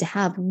you'll need to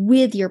have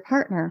with your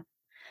partner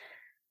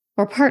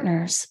or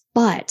partners,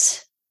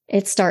 but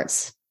it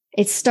starts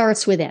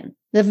within.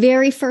 The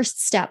very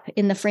first step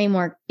in the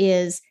framework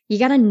is you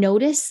got to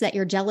notice that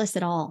you're jealous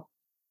at all.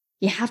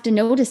 You have to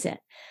notice it.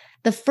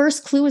 The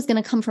first clue is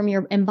going to come from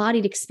your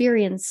embodied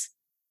experience,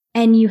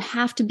 and you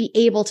have to be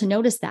able to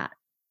notice that.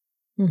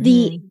 Mm-hmm.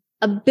 The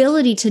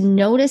ability to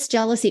notice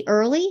jealousy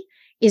early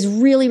is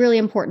really, really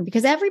important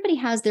because everybody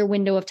has their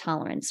window of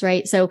tolerance,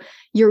 right? So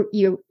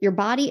your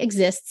body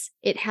exists.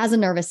 It has a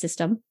nervous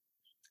system.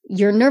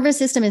 Your nervous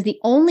system is the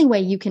only way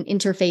you can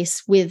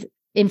interface with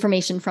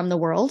information from the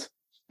world.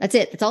 That's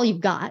it. That's all you've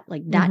got.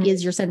 Like that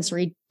is your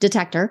sensory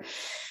detector.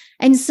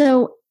 And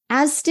so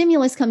as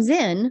stimulus comes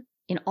in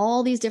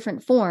all these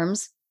different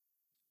forms,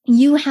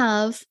 you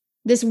have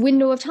this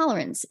window of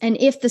tolerance. And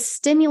if the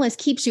stimulus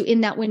keeps you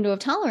in that window of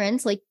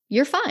tolerance, like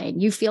you're fine.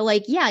 You feel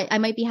like, yeah, I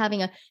might be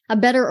having a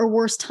better or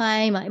worse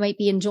time. I might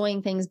be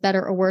enjoying things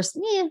better or worse.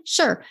 Yeah,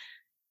 sure.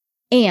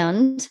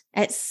 And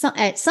at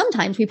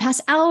sometimes we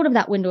pass out of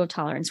that window of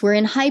tolerance. We're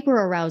in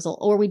hyperarousal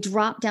or we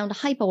drop down to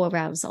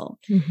hypoarousal.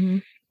 Mm-hmm.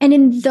 And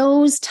in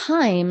those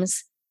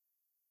times,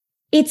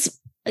 it's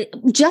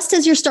just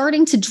as you're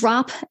starting to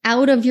drop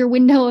out of your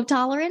window of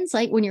tolerance,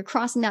 like when you're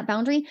crossing that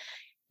boundary,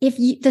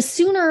 the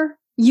sooner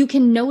you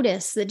can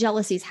notice that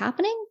jealousy is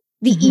happening,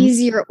 the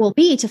easier it will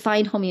be to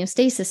find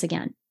homeostasis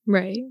again.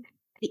 Right.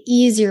 The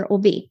easier it will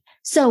be.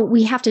 So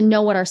we have to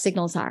know what our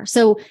signals are.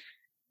 So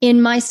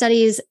in my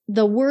studies,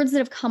 the words that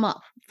have come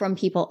up from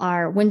people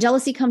are, when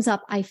jealousy comes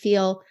up, I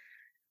feel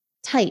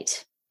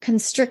tight,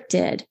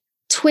 constricted,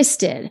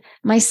 twisted.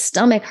 My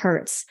stomach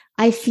hurts.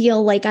 I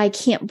feel like I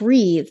can't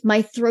breathe.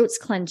 My throat's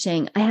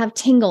clenching. I have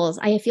tingles.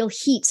 I feel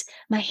heat.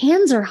 My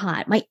hands are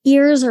hot. My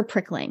ears are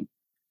prickling.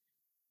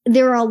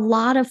 There are a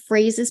lot of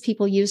phrases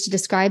people use to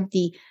describe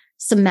the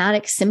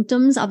somatic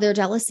symptoms of their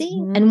jealousy.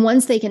 Mm-hmm. And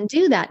once they can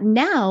do that,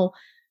 now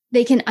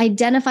they can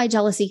identify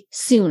jealousy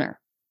sooner.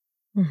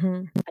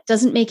 Mm-hmm. It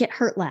doesn't make it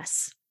hurt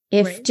less.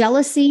 If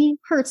jealousy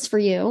hurts for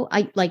you,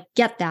 I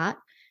get that.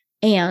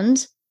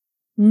 And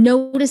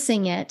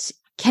noticing it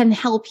can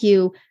help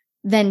you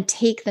then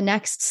take the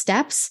next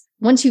steps.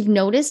 Once you've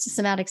noticed a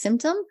somatic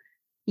symptom,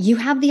 you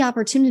have the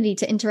opportunity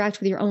to interact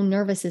with your own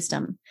nervous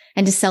system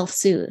and to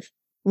self-soothe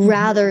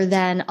rather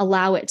than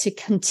allow it to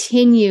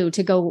continue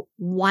to go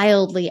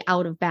wildly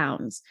out of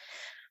bounds.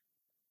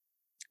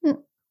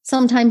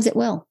 Sometimes it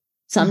will.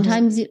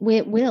 Sometimes Mm-hmm.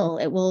 it will.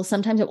 It will.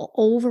 Sometimes it will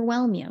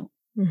overwhelm you.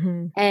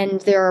 Mm-hmm.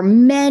 And there are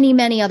many,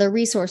 many other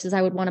resources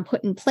I would want to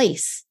put in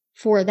place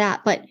for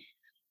that. But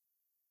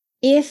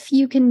if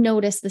you can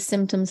notice the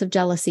symptoms of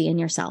jealousy in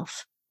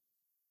yourself,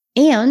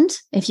 and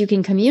if you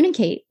can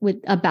communicate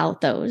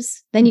about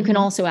those, then you can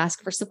also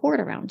ask for support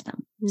around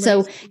them. Right.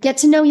 So get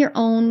to know your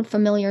own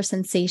familiar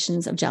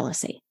sensations of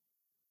jealousy.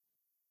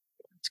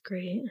 That's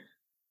great.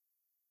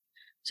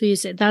 So you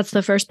said that's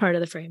the first part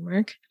of the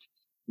framework.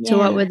 Yeah. So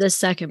what would the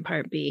second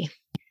part be?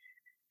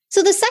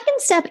 So the second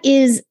step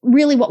is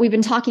really what we've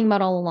been talking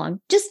about all along.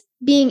 Just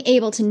being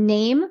able to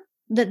name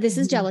that this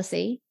is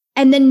jealousy,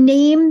 and then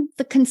name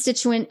the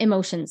constituent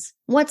emotions.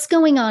 What's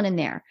going on in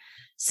there?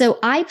 So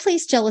I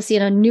place jealousy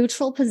in a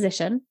neutral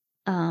position.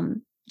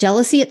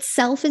 Jealousy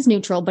itself is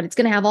neutral, but it's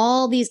going to have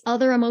all these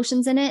other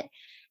emotions in it.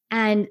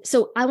 And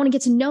so I want to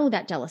get to know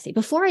that jealousy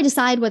before I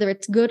decide whether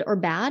it's good or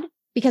bad.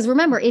 Because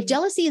remember, if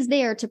jealousy is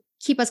there to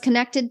keep us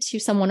connected to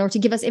someone or to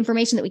give us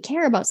information that we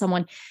care about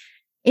someone,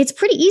 it's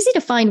pretty easy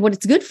to find what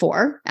it's good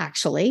for,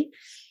 actually.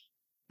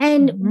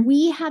 And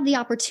we have the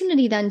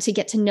opportunity then to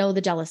get to know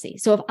the jealousy.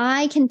 So if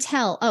I can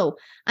tell, oh,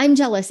 I'm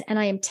jealous and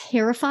I am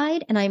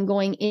terrified and I'm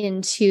going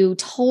into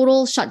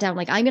total shutdown,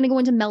 like I'm going to go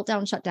into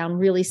meltdown shutdown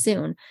really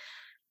soon,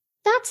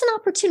 that's an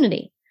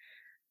opportunity.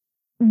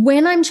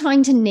 When I'm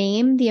trying to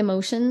name the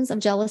emotions of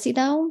jealousy,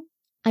 though,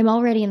 I'm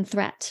already in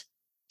threat.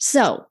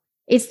 So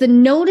it's the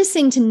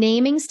noticing to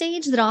naming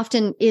stage that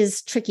often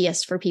is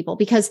trickiest for people,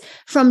 because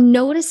from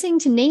noticing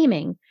to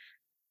naming,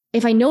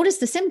 if I notice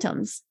the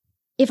symptoms,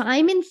 if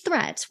I'm in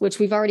threat, which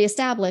we've already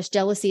established,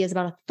 jealousy is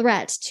about a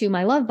threat to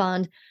my love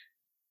bond.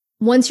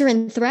 Once you're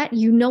in threat,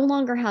 you no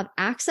longer have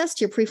access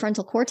to your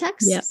prefrontal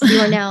cortex. Yep. You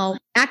are now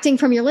acting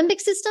from your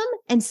limbic system.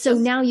 And so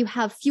now you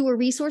have fewer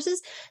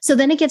resources. So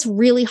then it gets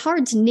really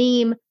hard to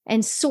name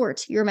and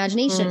sort your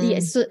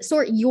imagination,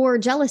 sort your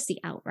jealousy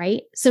out,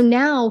 right? So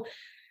now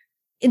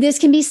this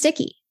can be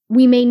sticky.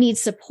 We may need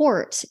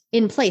support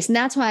in place. And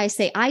that's why I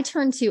say I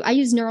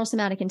use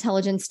neurosomatic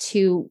intelligence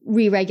to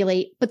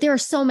re-regulate, but there are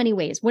so many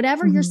ways.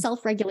 Whatever your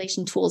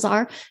self-regulation tools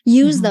are,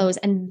 use those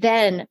and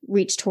then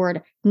reach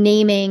toward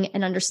naming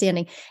and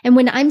understanding. And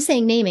when I'm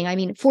saying naming, I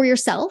mean, for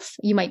yourself,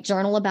 you might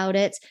journal about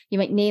it. You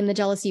might name the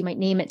jealousy. You might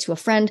name it to a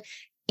friend.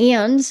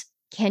 And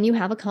can you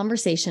have a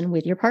conversation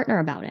with your partner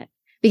about it?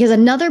 Because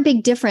another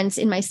big difference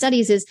in my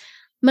studies is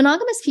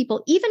monogamous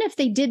people, even if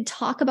they did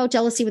talk about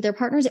jealousy with their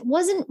partners, it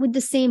wasn't with the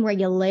same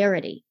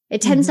regularity.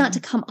 It tends not to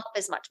come up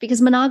as much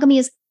because monogamy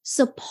is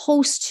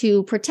supposed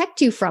to protect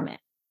you from it.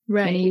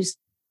 Right. I'm going to use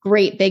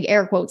great big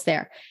air quotes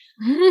there.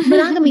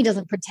 Monogamy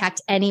doesn't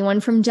protect anyone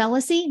from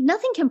jealousy.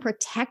 Nothing can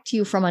protect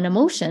you from an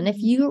emotion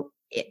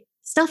if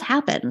stuff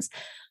happens.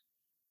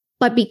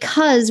 But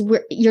because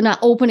you're not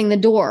opening the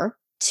door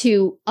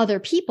to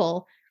other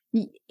people,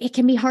 it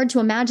can be hard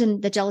to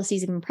imagine that jealousy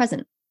is even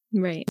present.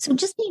 Right. So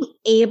just being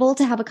able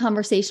to have a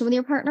conversation with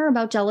your partner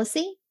about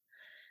jealousy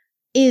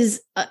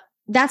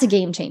that's a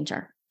game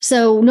changer.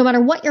 So no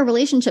matter what your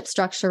relationship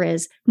structure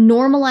is,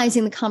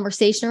 normalizing the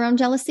conversation around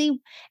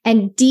jealousy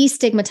and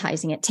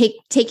destigmatizing it,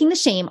 taking the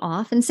shame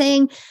off and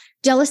saying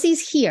jealousy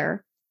is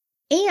here.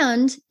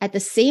 And at the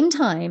same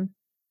time,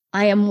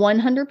 I am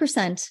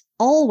 100%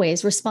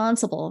 always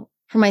responsible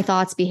for my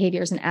thoughts,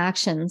 behaviors, and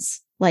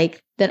actions.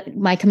 Like that,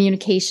 my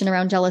communication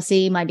around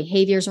jealousy, my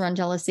behaviors around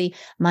jealousy,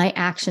 my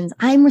actions.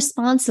 I'm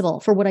responsible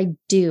for what I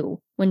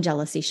do when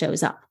jealousy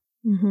shows up.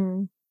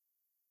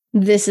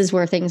 This is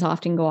where things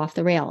often go off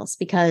the rails,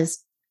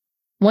 because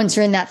once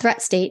you're in that threat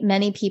state,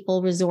 many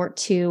people resort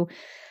to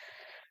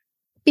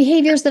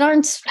behaviors that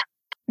aren't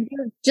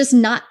just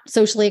not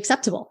socially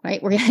acceptable,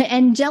 right?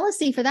 And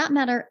jealousy, for that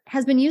matter,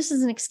 has been used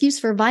as an excuse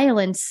for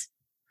violence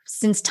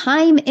since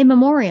time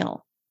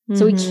immemorial.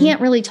 So we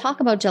can't really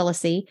talk about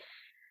jealousy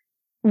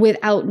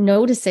without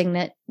noticing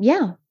that,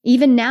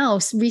 even now,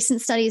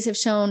 recent studies have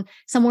shown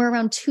somewhere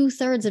around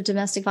 2/3 of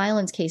domestic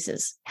violence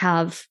cases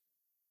have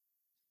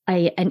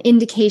an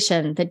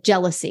indication that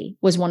jealousy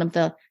was one of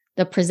the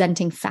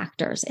presenting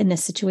factors in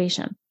this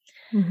situation.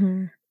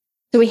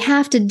 So we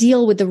have to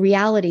deal with the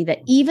reality that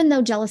even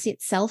though jealousy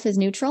itself is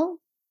neutral,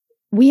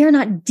 we are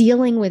not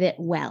dealing with it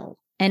well.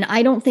 And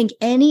I don't think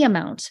any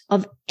amount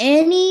of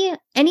any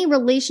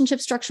relationship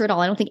structure at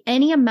all, I don't think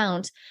any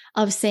amount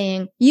of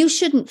saying you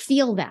shouldn't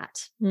feel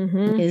that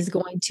is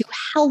going to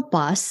help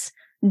us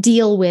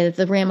deal with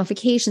the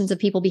ramifications of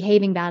people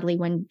behaving badly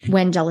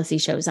when jealousy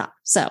shows up.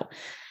 So,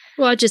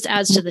 well, it just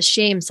adds to the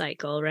shame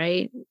cycle,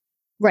 right?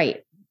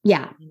 Right.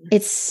 Yeah.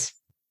 It's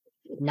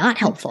not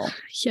helpful.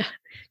 Yeah.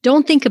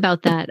 Don't think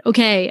about that.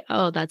 Okay.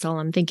 Oh, that's all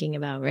I'm thinking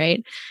about.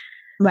 Right.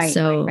 Right.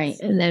 So, right.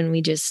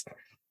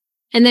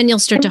 And then you'll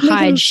start to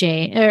hide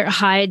shame or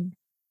hide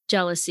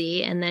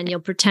jealousy, and then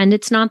you'll pretend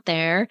it's not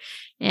there.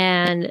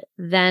 And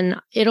then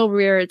it'll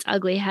rear its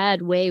ugly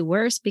head way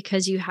worse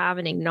because you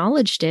haven't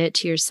acknowledged it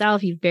to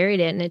yourself. You've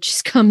buried it and it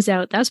just comes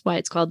out. That's why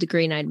it's called the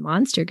green-eyed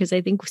monster. Because I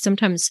think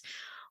sometimes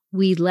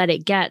we let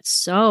it get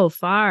so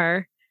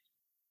far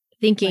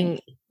thinking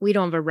we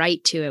don't have a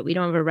right to it. We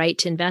don't have a right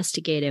to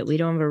investigate it. We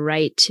don't have a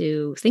right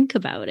to think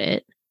about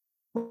it.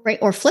 right?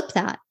 Or flip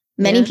that.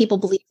 Many people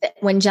believe that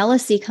when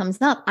jealousy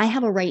comes up, I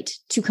have a right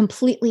to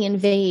completely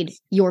invade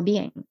your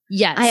being.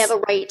 Yes. I have a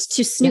right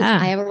to snoop.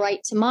 I have a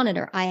right to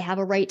monitor. I have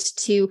a right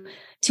to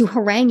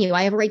harangue you.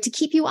 I have a right to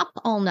keep you up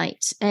all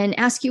night and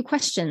ask you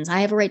questions.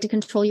 I have a right to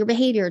control your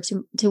behavior,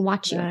 to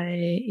watch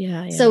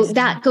you. So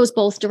that goes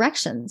both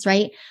directions,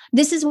 right?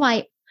 This is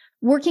why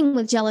working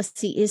with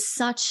jealousy is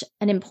such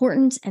an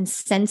important and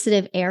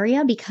sensitive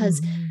area,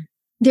 because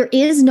there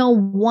is no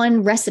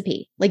one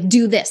recipe, like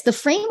do this. The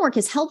framework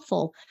is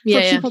helpful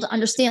for people to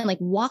understand, like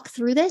walk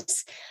through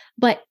this.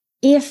 But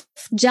if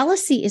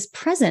jealousy is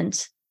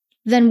present,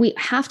 then we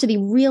have to be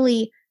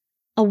really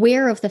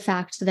aware of the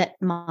fact that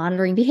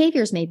monitoring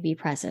behaviors may be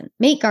present,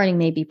 mate guarding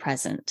may be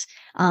present.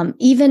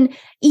 Even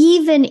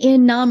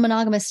in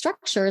non-monogamous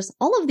structures,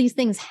 all of these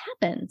things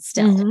happen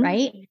still,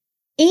 right?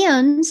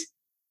 And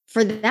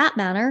for that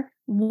matter,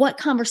 what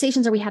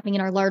conversations are we having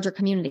in our larger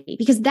community?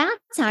 Because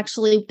that's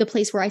actually the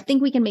place where I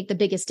think we can make the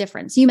biggest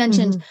difference. You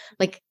mentioned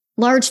like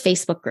large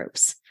Facebook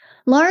groups.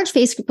 Large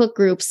Facebook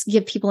groups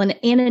give people an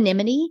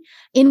anonymity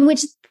in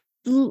which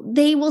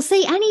they will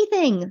say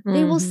anything.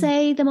 They will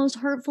say the most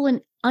hurtful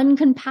and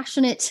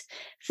uncompassionate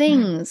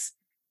things.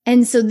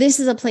 And so this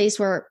is a place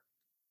where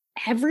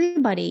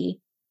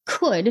everybody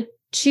could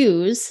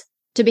choose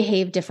to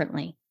behave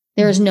differently.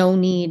 There is no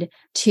need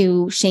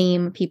to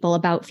shame people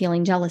about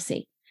feeling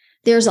jealousy.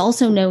 There's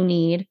also no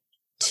need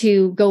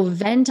to go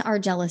vent our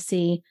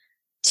jealousy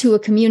to a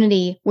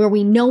community where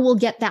we know we'll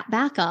get that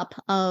backup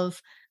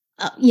of,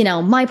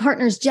 my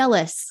partner's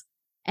jealous.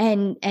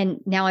 And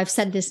now I've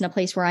said this in a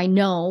place where I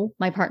know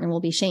my partner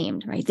will be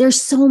shamed, right? There's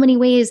so many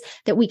ways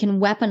that we can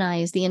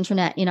weaponize the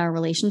internet in our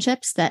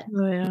relationships that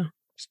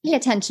pay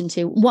attention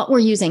to what we're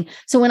using.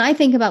 So when I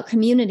think about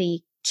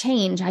community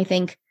change, I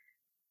think,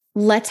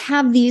 let's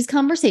have these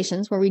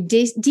conversations where we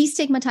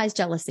destigmatize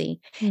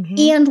jealousy.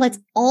 And let's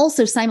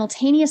also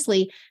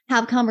simultaneously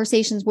have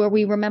conversations where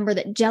we remember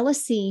that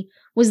jealousy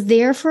was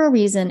there for a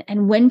reason.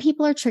 And when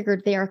people are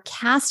triggered, they are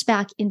cast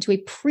back into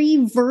a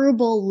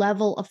pre-verbal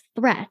level of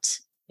threat.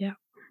 Yeah.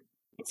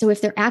 So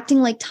if they're acting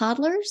like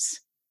toddlers,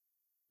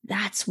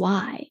 that's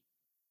why.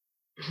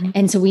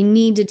 And so we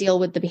need to deal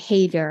with the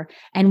behavior.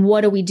 And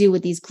what do we do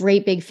with these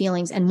great big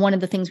feelings? And one of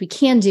the things we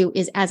can do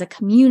is, as a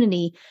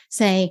community,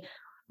 say,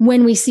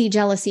 when we see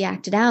jealousy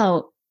acted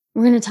out,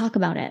 we're going to talk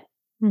about it.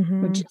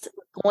 We're just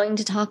going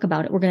to talk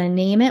about it. We're going to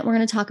name it. We're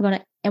going to talk about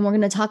it. And we're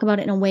going to talk about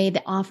it in a way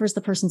that offers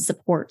the person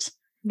support.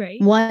 Right.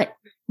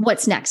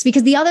 What's next?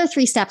 Because the other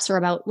 3 steps are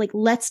about, like,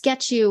 let's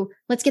get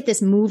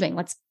this moving.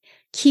 Let's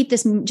keep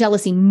this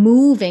jealousy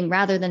moving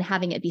rather than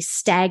having it be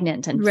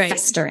stagnant and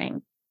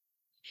festering.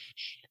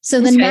 So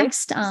the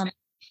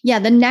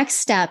next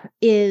step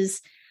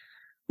is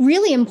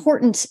really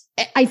important.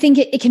 I think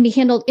it can be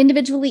handled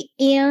individually,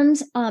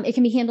 and it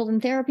can be handled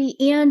in therapy,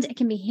 and it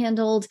can be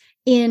handled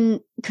in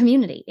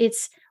community.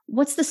 It's,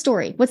 what's the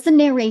story? What's the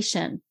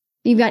narration?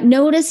 You've got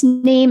notice,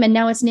 name, and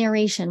now it's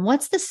narration.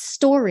 What's the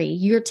story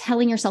you're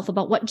telling yourself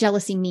about what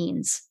jealousy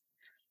means?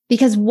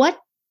 Because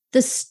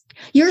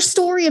your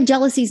story of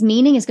jealousy's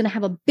meaning is going to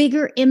have a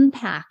bigger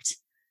impact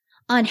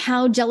on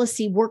how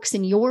jealousy works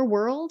in your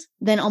world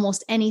than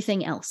almost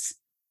anything else.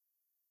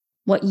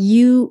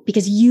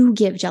 Because you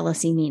give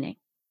jealousy meaning,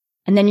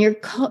 and then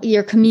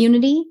your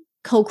community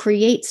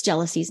co-creates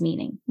jealousy's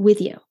meaning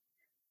with you.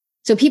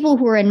 So people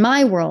who are in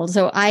my world,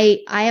 so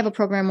I have a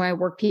program where I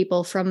work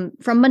people from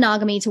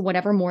monogamy to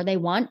whatever more they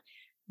want.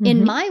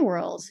 In my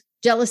world,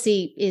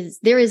 jealousy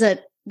there is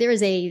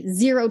a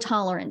zero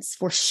tolerance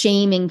for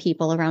shaming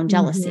people around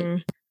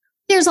jealousy.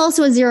 There's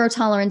also a zero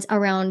tolerance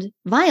around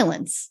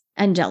violence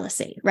and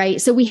jealousy,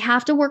 right? So we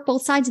have to work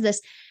both sides of this.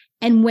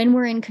 And when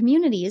we're in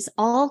communities,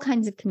 all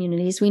kinds of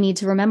communities, we need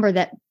to remember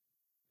that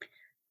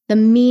the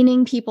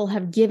meaning people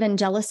have given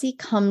jealousy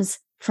comes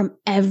from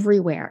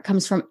everywhere. It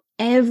comes from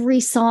every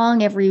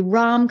song, every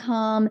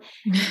rom-com,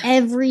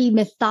 every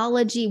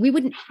mythology. We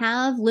wouldn't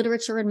have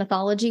literature and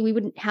mythology.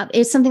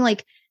 It's something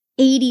like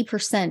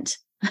 80%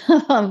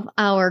 of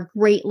our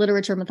great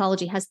literature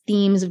mythology has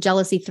themes of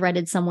jealousy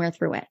threaded somewhere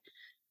through it.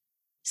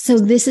 So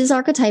this is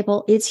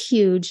archetypal. It's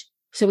huge.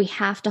 So we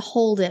have to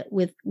hold it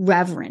with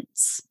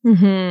reverence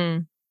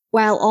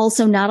while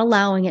also not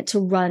allowing it to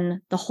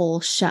run the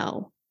whole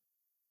show.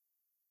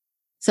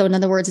 So in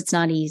other words, it's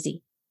not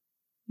easy.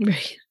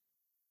 Right.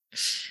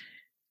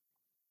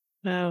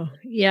 Wow.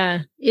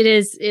 Yeah, it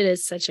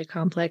is such a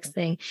complex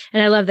thing.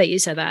 And I love that you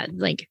said that.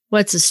 Like,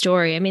 what's the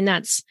story? I mean,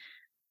 that's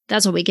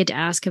what we get to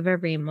ask of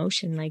every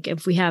emotion. Like,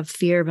 if we have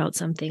fear about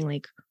something,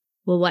 like,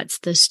 well, what's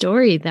the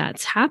story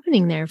that's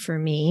happening there for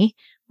me?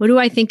 What do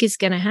I think is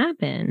going to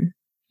happen?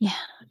 Yeah,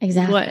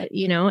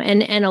 exactly.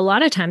 And a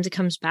lot of times it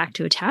comes back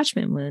to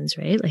attachment wounds,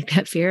 right? Like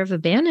that fear of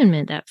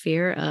abandonment, that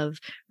fear of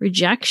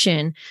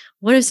rejection.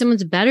 What if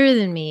someone's better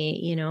than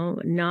me?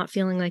 Not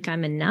feeling like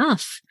I'm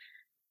enough.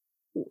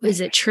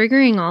 Is it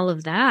triggering all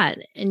of that?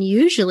 And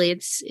usually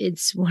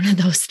it's one of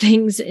those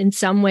things in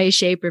some way,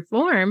 shape, or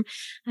form.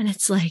 And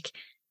it's like,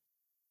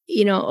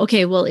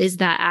 okay, well, is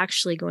that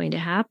actually going to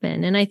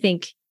happen? And I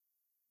think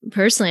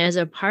personally, as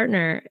a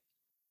partner,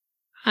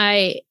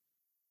 I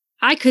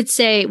could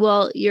say,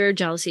 well, your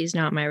jealousy is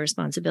not my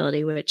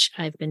responsibility, which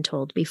I've been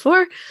told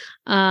before.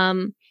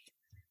 And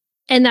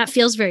that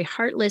feels very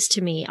heartless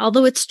to me,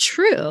 although it's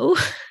true.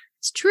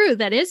 It's true.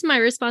 That is my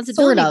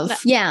responsibility. Sort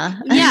of. Yeah.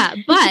 Yeah.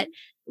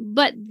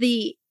 But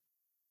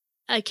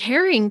a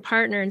caring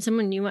partner and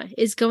someone you want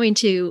is going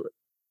to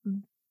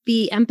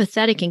be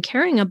empathetic and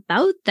caring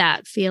about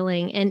that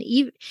feeling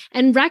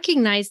and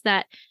recognize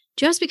that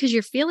just because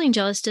you're feeling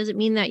jealous doesn't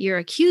mean that you're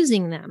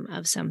accusing them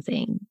of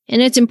something.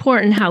 And it's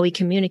important how we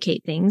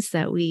communicate things,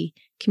 that we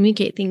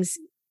communicate things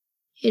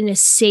in a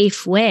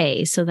safe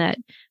way so that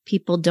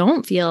people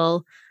don't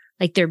feel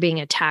like they're being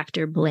attacked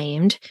or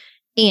blamed,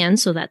 and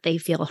so that they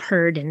feel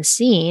heard and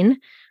seen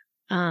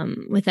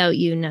without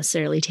you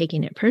necessarily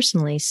taking it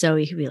personally. So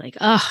you could be like,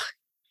 oh,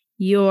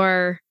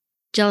 you're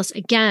jealous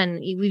again.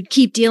 We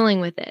keep dealing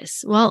with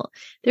this. Well,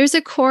 there's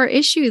a core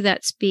issue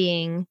that's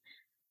being,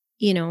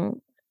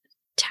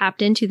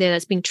 tapped into there,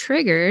 that's being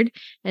triggered.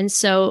 And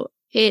so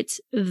it's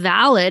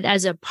valid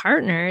as a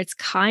partner. It's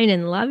kind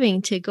and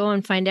loving to go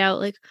and find out,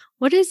 like,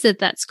 what is it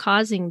that's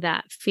causing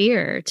that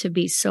fear to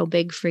be so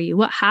big for you?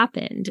 What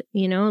happened?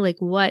 Like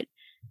what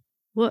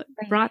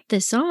brought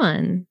this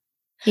on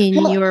in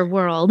your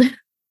world?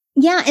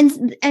 Yeah.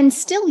 And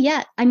still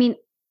yet, I mean,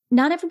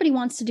 not everybody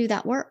wants to do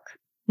that work.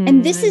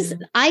 And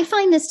I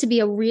find this to be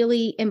a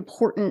really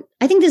important,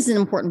 I think this is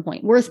an important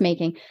point worth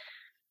making.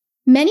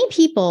 Many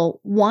people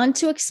want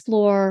to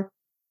explore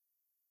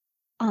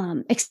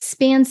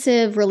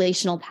expansive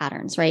relational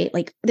patterns, right?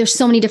 Like there's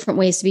so many different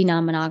ways to be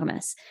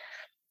non-monogamous.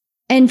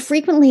 And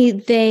frequently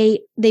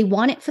they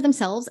want it for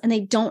themselves and they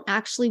don't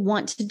actually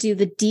want to do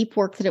the deep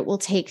work that it will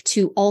take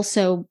to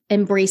also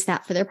embrace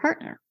that for their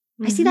partner.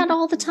 Mm-hmm. I see that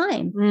all the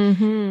time.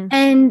 Mm-hmm.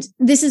 And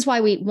this is why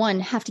we,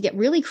 have to get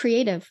really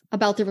creative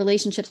about the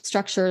relationship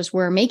structures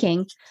we're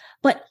making,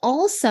 but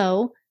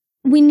also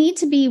we need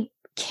to be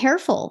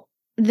careful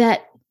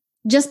that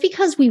just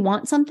because we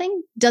want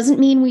something doesn't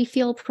mean we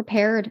feel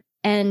prepared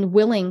and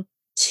willing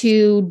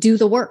to do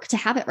the work to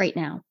have it right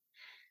now.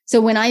 So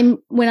when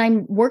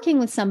I'm working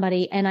with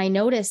somebody and I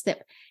notice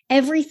that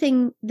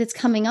everything that's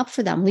coming up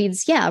for them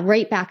leads,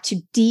 right back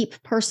to deep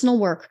personal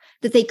work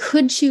that they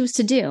could choose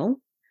to do,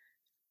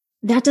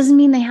 that doesn't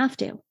mean they have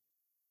to.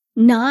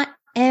 Not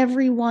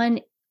everyone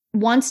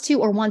wants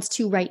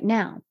to right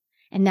now,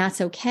 and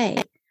that's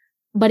okay.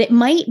 But it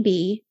might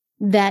be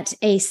that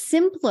a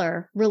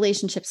simpler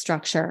relationship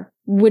structure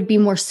would be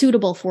more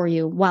suitable for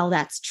you while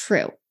that's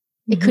true.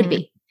 It could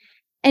be.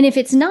 And if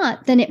it's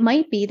not, then it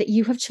might be that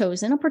you have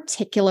chosen a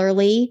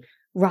particularly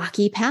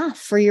rocky path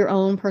for your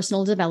own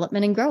personal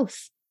development and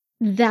growth.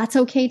 That's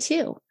okay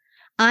too.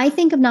 I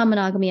think of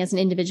non-monogamy as an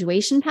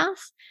individuation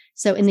path.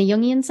 So in the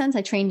Jungian sense,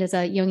 I trained as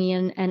a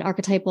Jungian and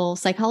archetypal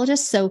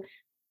psychologist. So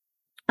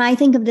I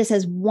think of this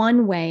as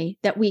one way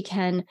that we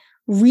can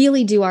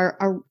really do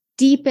our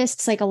deepest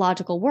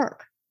psychological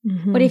work.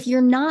 Mm-hmm. But if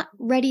you're not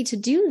ready to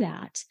do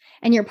that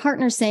and your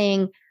partner's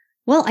saying,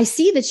 well, I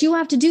see that you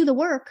have to do the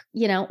work,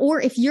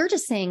 or if you're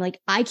just saying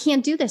like, I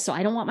can't do this, so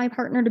I don't want my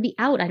partner to be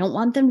out. I don't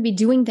want them to be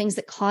doing things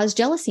that cause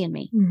jealousy in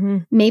me. Mm-hmm.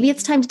 Maybe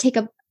it's time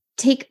to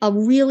take a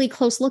really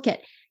close look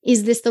at,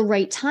 is this the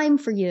right time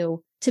for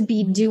you to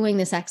be doing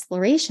this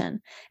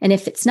exploration? And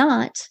if it's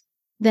not,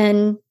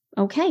 then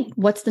okay,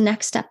 what's the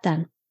next step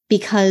then?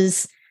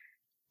 Because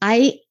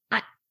the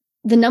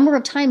number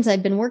of times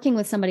I've been working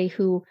with somebody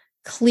who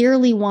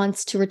clearly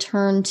wants to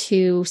return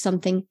to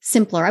something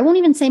simpler. I won't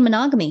even say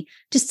monogamy,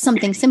 just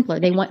something simpler.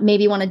 They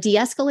maybe want to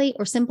de-escalate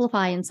or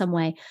simplify in some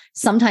way,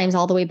 sometimes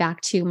all the way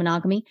back to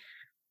monogamy.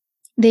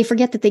 They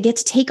forget that they get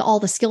to take all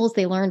the skills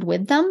they learned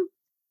with them,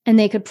 and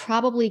they could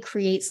probably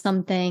create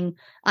something,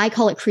 I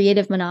call it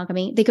creative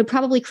monogamy. They could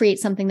probably create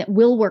something that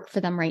will work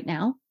for them right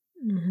now.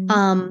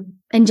 Mm-hmm.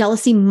 And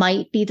jealousy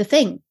might be the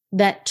thing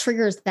that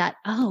triggers that,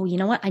 oh, you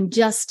know what?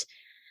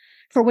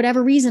 For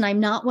whatever reason, I'm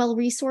not well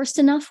resourced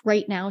enough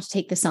right now to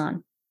take this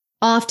on.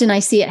 Often I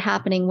see it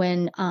happening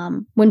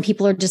when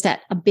people are just at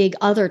a big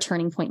other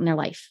turning point in their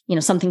life.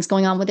 Something's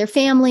going on with their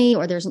family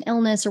or there's an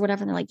illness or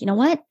whatever. And they're like, you know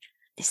what?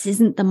 This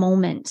isn't the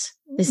moment.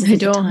 I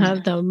don't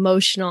have the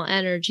emotional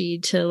energy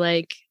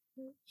to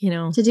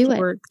to do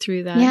work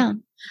through that.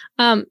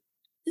 Yeah.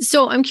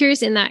 So I'm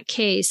curious in that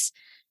case.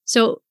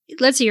 So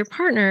let's say your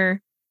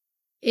partner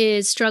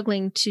is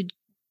struggling to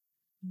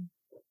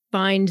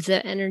find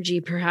the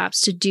energy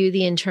perhaps to do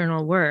the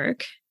internal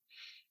work.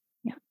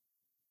 Yeah.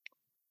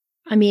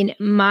 I mean,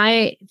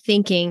 my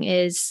thinking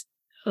is,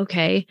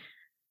 okay,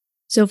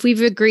 so if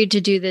we've agreed to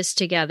do this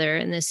together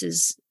and this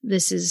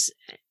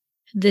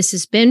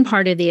has been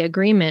part of the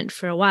agreement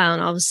for a while,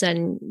 and all of a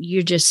sudden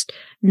you're just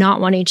not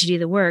wanting to do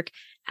the work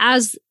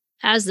as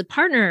the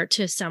partner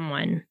to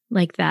someone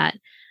like that,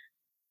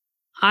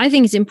 I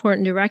think it's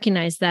important to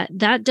recognize that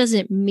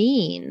doesn't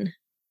mean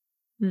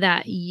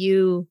that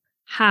you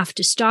have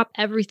to stop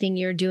everything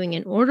you're doing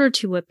in order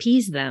to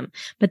appease them.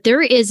 But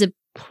there is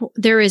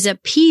a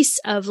piece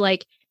of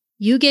like,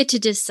 you get to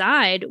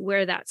decide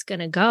where that's going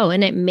to go.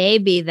 And it may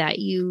be that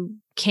you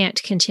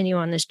can't continue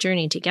on this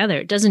journey together.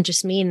 It doesn't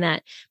just mean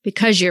that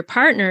because you're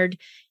partnered,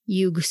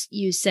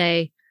 you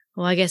say,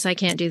 well, I guess I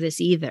can't do this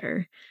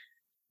either.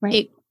 Right.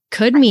 It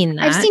could mean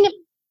that. I've seen it.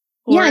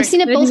 Yeah, I've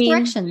seen it both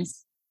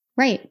directions.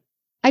 Right.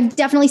 I've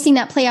definitely seen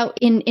that play out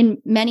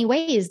in many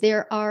ways.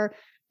 There are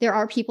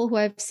people who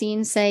I've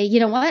seen say, you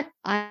know what,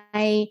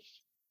 I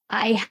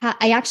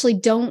actually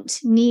don't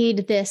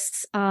need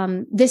this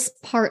this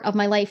part of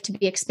my life to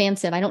be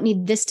expansive. I don't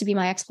need this to be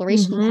my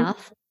exploration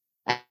path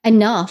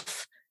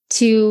enough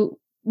to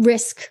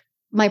risk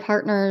my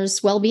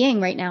partner's well-being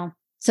right now.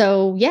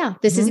 So yeah,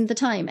 this isn't the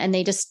time. And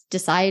they just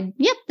decide,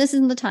 yep, this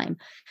isn't the time.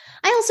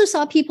 I also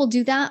saw people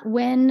do that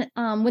when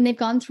they've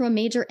gone through a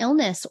major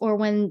illness or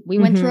when we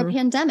went through a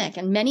pandemic,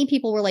 and many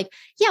people were like,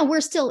 yeah,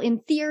 we're still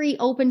in theory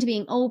open to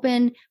being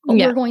open, but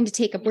we're going to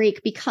take a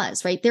break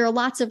because, right, there are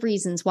lots of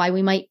reasons why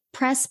we might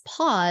press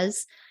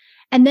pause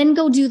and then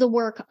go do the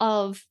work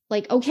of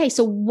like, okay,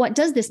 so what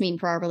does this mean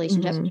for our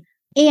relationship?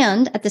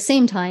 And at the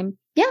same time,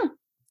 yeah,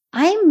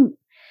 I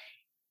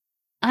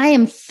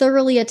am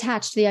thoroughly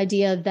attached to the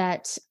idea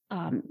that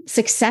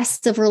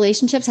success of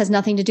relationships has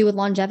nothing to do with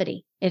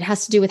longevity. It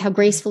has to do with how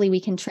gracefully we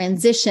can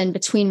transition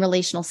between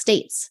relational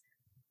states.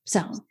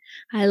 So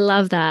I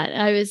love that.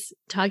 I was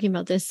talking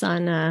about this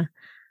on a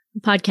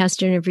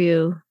podcast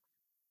interview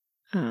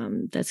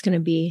that's going to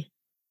be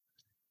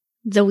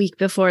the week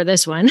before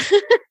this one.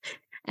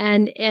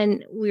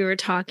 and we were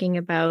talking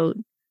about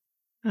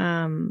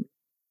the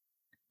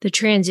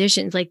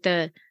transitions, like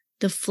the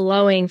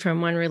flowing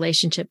from one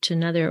relationship to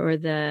another, or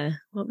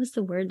what was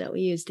the word that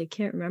we used? I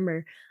can't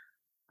remember.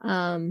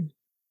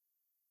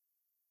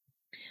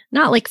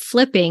 Not like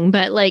flipping,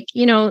 but like,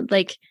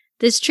 like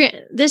this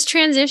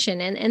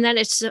transition and that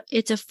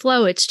it's a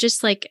flow. It's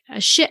just like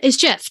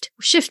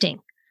shifting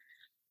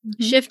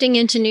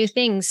into new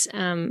things.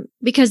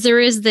 Because there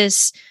is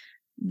this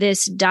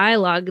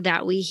dialogue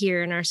that we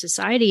hear in our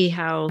society,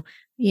 how,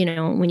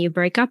 when you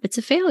break up, it's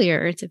a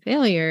failure. It's a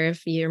failure.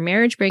 If your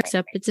marriage breaks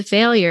up, it's a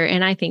failure.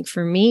 And I think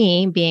for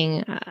me,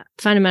 being a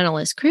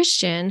fundamentalist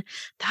Christian,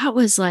 that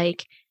was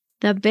like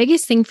the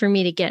biggest thing for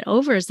me to get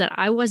over, is that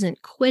I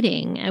wasn't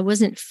quitting. I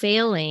wasn't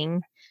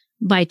failing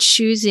by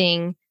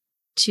choosing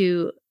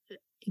to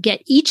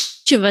get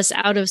each of us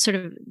out of sort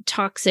of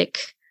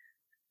toxic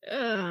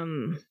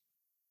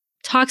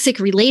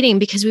relating,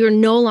 because we were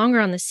no longer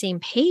on the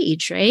same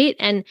page. Right.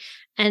 And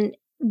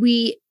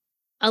we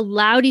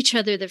allowed each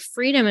other the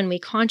freedom, and we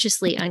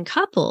consciously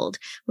uncoupled,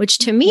 which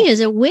to me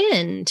is a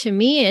win. To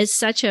me is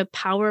such a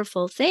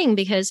powerful thing,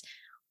 because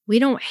we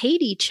don't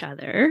hate each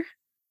other.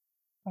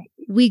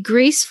 We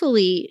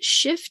gracefully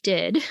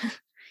shifted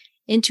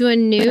into a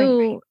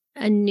new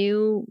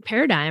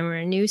paradigm or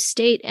a new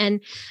state.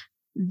 And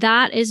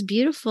that is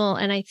beautiful.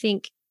 And I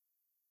think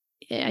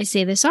I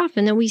say this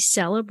often, that we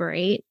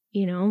celebrate,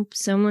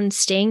 someone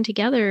staying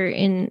together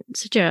in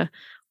such a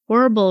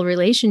horrible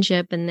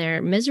relationship and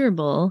they're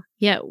miserable,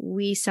 yet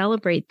we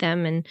celebrate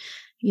them and,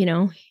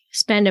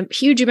 spend a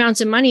huge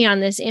amounts of money on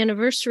this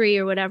anniversary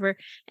or whatever.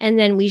 And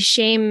then we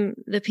shame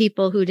the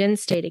people who didn't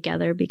stay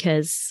together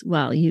because,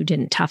 well, you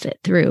didn't tough it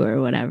through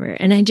or whatever.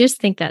 And I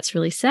just think that's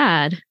really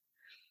sad.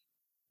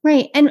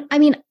 Right. And I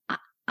mean,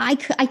 I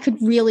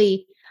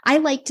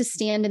like to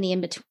stand in the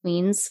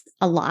in-betweens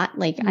a lot.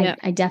 Like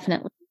I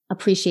definitely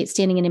appreciate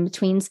standing in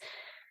in-betweens.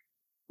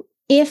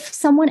 If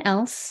someone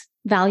else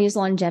values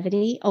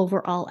longevity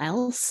over all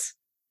else,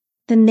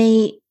 then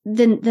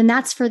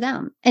that's for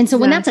them. And so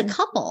when that's a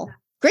couple,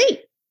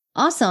 great,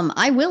 awesome.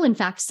 I will in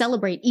fact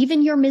celebrate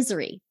even your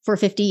misery for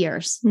 50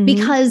 years,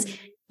 because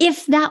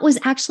if that was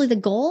actually the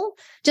goal,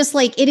 just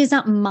like it is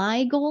not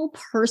my goal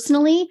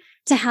personally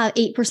to have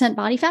 8%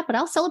 body fat, but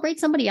I'll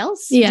celebrate somebody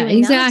else. Yeah,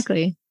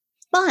 exactly.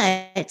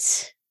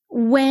 But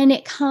when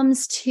it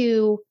comes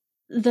to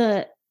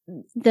the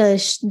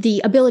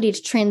ability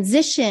to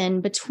transition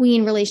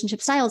between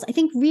relationship styles, I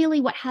think really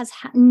what has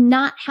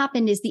not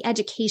happened is the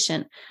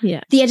education.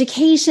 Yeah. The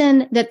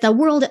education that the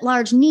world at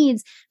large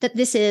needs, that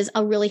this is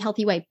a really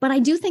healthy way. But I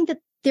do think that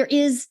there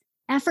is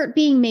effort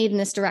being made in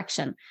this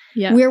direction.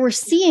 Yeah. Where we're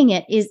seeing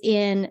it is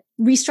in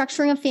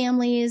restructuring of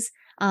families,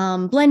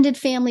 blended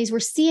families. We're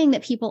seeing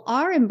that people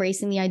are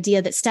embracing the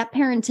idea that step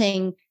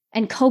parenting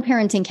and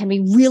co-parenting can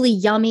be really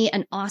yummy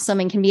and awesome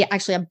and can be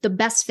actually the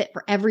best fit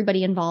for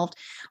everybody involved.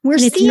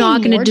 It's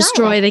not going to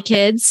destroy the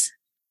kids.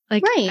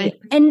 Right.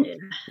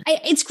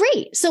 It's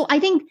great. So I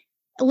think,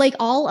 like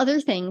all other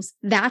things,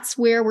 that's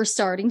where we're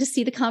starting to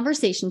see the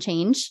conversation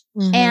change.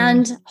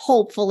 And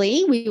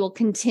hopefully we will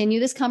continue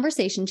this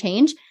conversation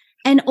change.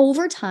 And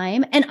over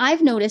time, and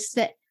I've noticed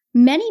that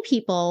many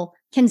people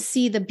can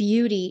see the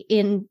beauty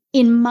in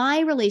my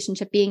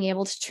relationship being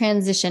able to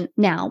transition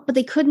now, but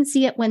they couldn't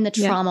see it when the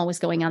trauma was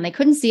going on. They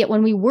couldn't see it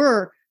when we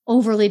were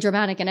overly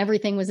dramatic and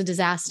everything was a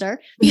disaster,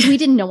 because we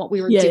didn't know what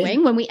we were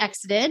doing when we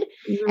exited.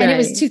 And it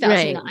was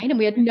 2009 and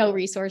we had no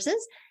resources.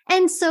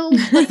 And so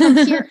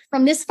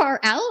from this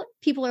far out,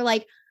 people are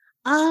like,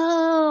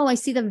 oh, I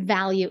see the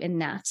value in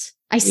that.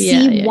 I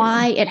see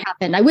why it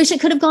happened. I wish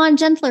it could have gone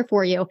gentler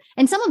for you.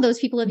 And some of those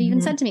people have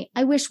even said to me,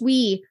 I wish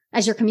we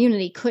as your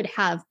community could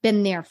have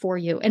been there for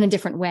you in a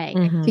different way,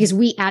 because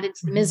we added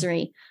to the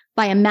misery.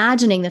 by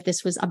imagining that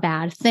this was a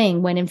bad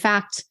thing, when in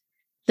fact,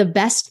 the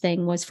best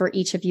thing was for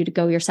each of you to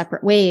go your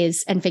separate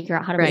ways and figure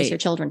out how to raise your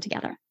children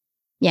together.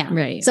 Yeah.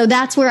 Right. So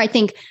that's where I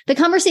think the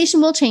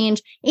conversation will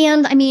change.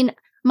 And I mean,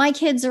 my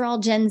kids are all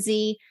Gen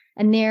Z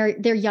and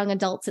they're young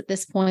adults at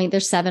this point.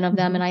 There's 7 of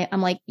them. And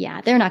I'm like,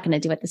 yeah, they're not going to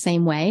do it the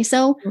same way.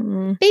 So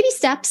baby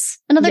steps,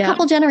 another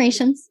couple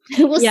generations.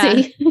 We'll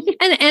see.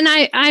 and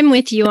I'm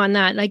with you on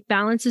that. Like,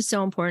 balance is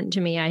so important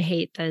to me. I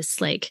hate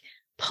this like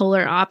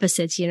polar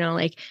opposites, you know,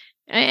 like,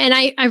 and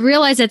I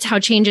realize that's how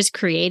change is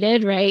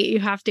created, right? You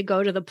have to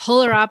go to the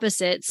polar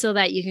opposite so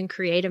that you can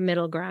create a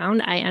middle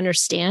ground. I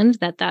understand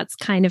that that's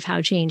kind of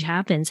how change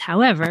happens.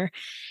 However,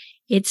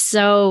 it's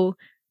so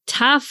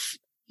tough,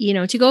 you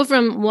know, to go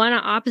from one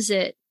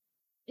opposite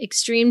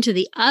extreme to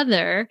the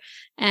other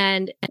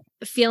and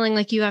feeling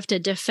like you have to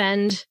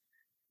defend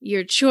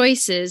your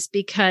choices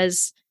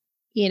because,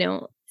 you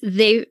know,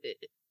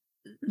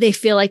 they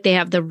feel like they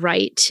have the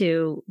right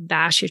to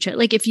bash your child.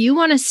 Like, if you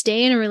want to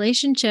stay in a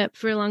relationship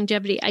for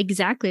longevity,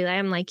 exactly.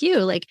 I'm like you,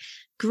 like,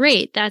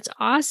 great. That's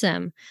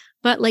awesome.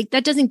 But like,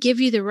 that doesn't give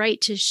you the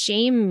right to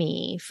shame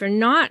me for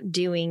not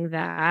doing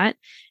that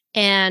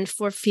and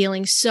for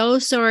feeling so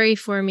sorry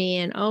for me.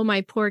 And, oh,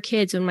 my poor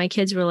kids, when my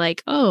kids were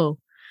like, oh,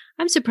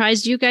 I'm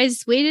surprised you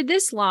guys waited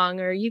this long,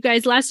 or you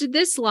guys lasted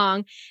this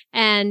long.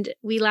 And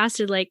we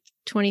lasted like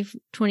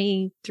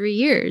 23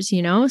 years,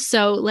 you know?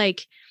 So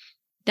like,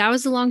 that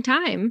was a long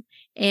time,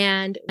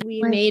 and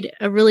we made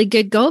a really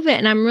good go of it.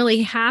 And I'm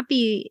really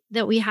happy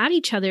that we had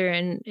each other,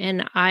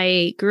 and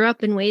I grew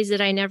up in ways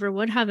that I never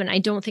would have. And I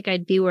don't think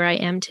I'd be where I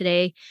am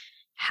today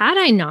had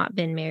I not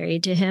been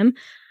married to him.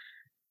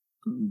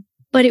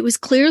 But it was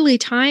clearly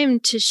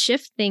time to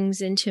shift things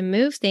and to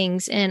move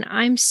things. And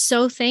I'm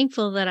so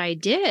thankful that I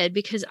did,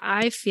 because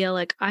I feel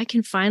like I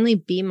can finally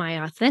be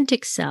my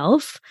authentic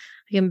self.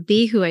 I can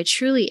be who I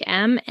truly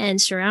am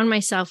and surround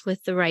myself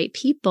with the right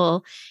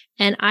people.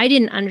 And I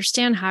didn't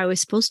understand how I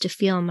was supposed to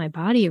feel in my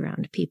body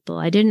around people.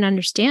 I didn't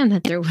understand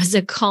that there was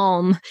a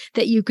calm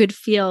that you could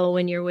feel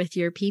when you're with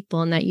your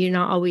people, and that you're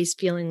not always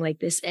feeling like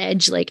this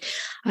edge, like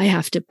I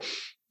have to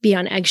be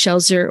on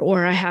eggshells,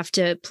 or I have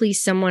to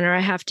please someone, or I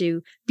have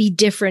to be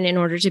different in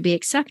order to be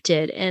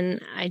accepted.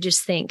 And I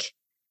just think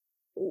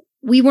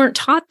we weren't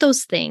taught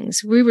those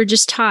things. We were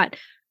just taught,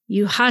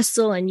 you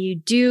hustle and you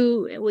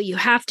do what you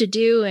have to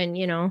do, and,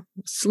 you know,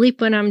 sleep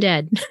when I'm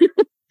dead.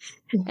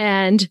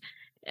 And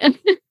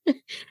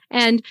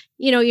and,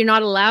 you know, you're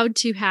not allowed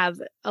to have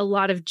a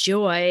lot of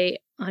joy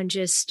on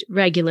just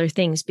regular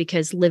things,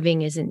 because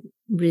living isn't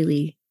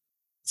really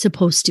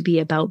supposed to be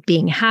about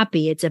being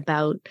happy. It's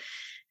about,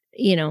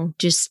 you know,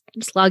 just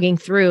slugging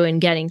through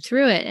and getting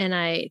through it. And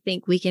I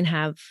think we can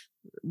have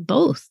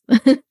both.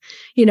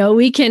 You know,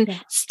 we can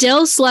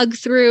still slug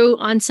through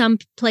on some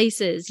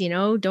places, you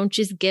know, don't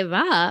just give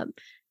up,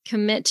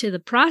 commit to the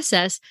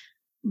process.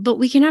 But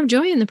we can have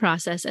joy in the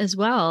process as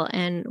well.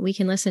 And we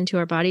can listen to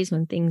our bodies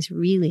when things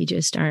really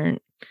just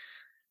aren't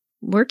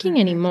working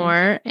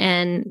anymore.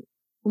 And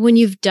when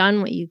you've done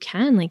what you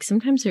can, like,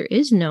 sometimes there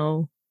is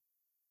no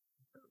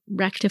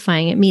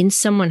rectifying. It means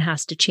someone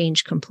has to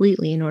change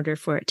completely in order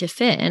for it to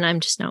fit. And I'm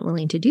just not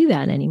willing to do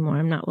that anymore.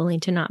 I'm not willing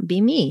to not be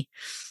me.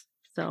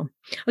 So,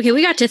 okay,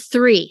 we got to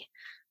 3.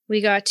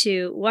 We got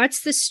to,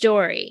 what's the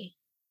story?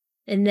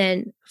 And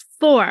then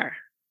 4.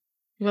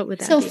 What would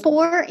that be?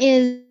 4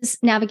 is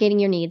navigating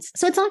your needs.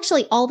 So it's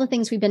actually all the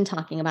things we've been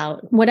talking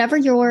about. Whatever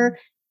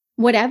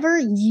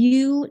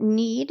you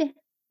need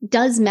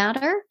does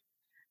matter.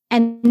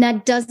 And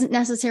that doesn't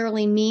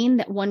necessarily mean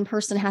that one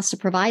person has to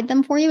provide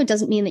them for you. It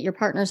doesn't mean that your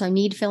partners are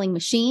need-filling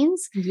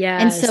machines.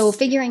 Yes. And so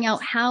figuring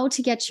out how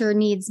to get your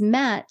needs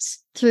met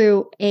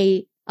through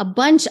a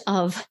bunch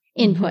of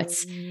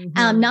inputs,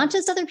 not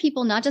just other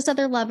people, not just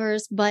other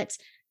lovers, but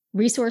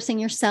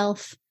resourcing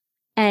yourself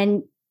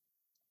and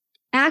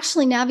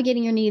actually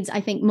navigating your needs,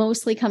 I think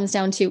mostly comes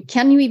down to,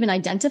 can you even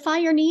identify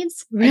your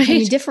needs? Right. And can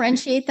you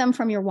differentiate them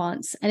from your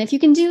wants? And if you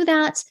can do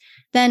that,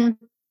 then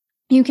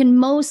you can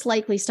most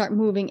likely start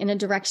moving in a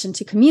direction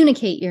to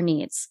communicate your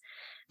needs.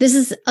 This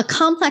is a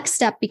complex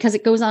step because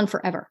it goes on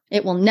forever.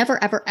 It will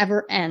never, ever,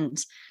 ever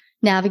end.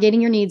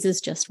 Navigating your needs is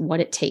just what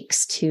it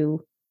takes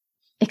to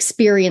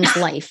experience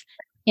life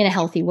in a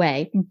healthy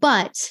way.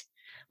 But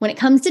when it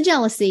comes to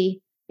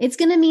jealousy, it's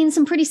going to mean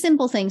some pretty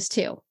simple things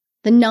too.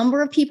 The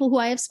number of people who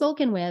I have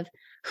spoken with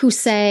who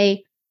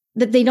say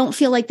that they don't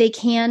feel like they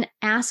can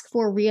ask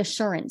for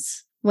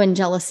reassurance when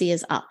jealousy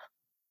is up.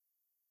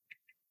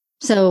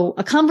 So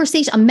a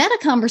meta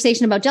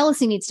conversation about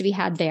jealousy needs to be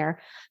had there,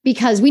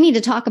 because we need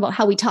to talk about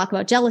how we talk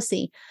about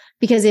jealousy.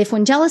 Because if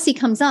when jealousy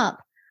comes up,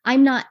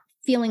 I'm not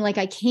feeling like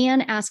I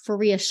can ask for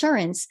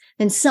reassurance,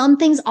 then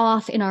something's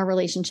off in our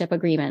relationship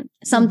agreement.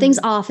 Something's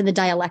off in the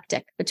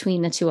dialectic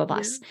between the two of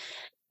us.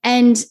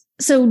 And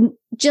so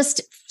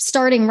just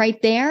starting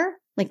right there,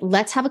 like,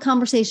 let's have a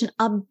conversation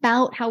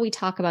about how we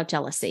talk about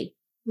jealousy.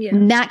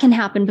 And that can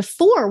happen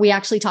before we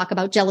actually talk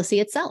about jealousy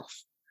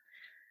itself.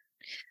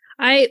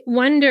 I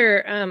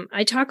wonder,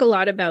 I talk a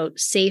lot about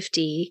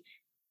safety,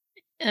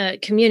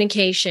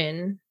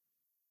 communication.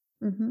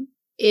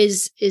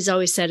 is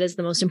always said as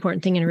the most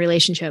important thing in a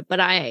relationship. But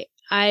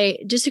I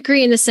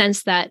disagree in the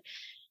sense that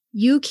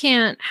you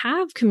can't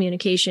have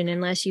communication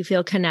unless you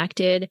feel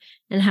connected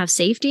and have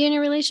safety in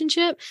your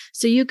relationship.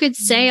 So you could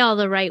say all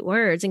the right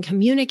words and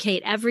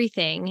communicate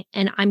everything,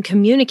 and I'm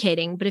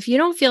communicating. But if you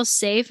don't feel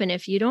safe and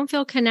if you don't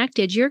feel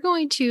connected, you're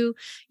going to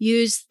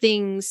use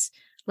things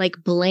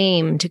like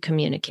blame to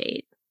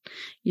communicate.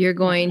 You're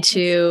going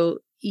to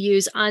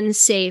use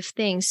unsafe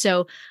things.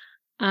 So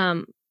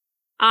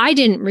I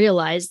didn't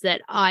realize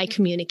that I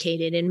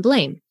communicated in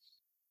blame.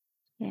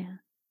 Yeah.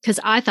 Because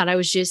I thought I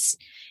was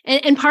just,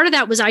 and part of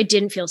that was I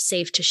didn't feel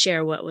safe to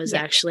share what was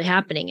actually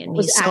happening in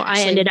me. So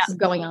I ended up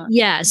going on.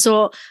 Yeah.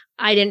 So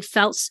I didn't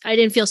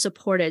feel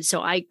supported.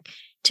 So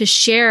to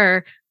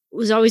share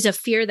was always a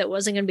fear that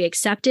wasn't going to be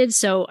accepted.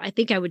 So I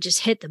think I would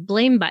just hit the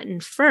blame button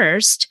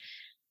first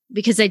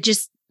because I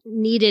just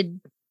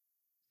needed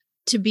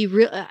to be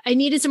real. I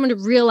needed someone to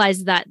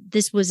realize that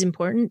this was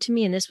important to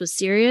me and this was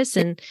serious.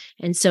 And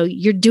so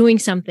you're doing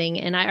something.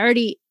 And I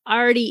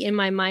already in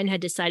my mind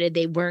had decided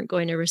they weren't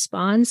going to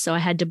respond. So I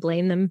had to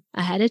blame them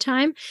ahead of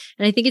time.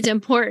 And I think it's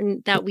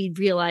important that we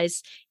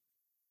realize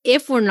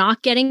if we're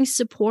not getting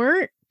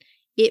support,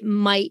 it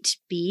might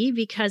be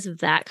because of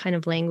that kind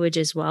of language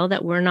as well,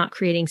 that we're not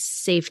creating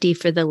safety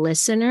for the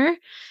listener.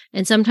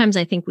 And sometimes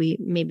I think we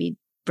maybe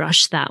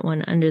brush that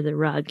one under the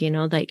rug,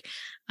 like,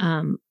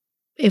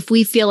 if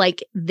we feel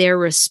like they're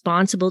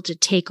responsible to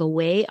take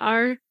away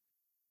our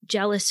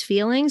jealous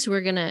feelings,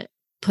 we're going to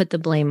put the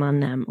blame on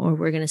them, or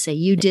we're going to say,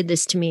 you did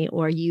this to me,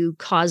 or you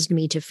caused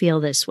me to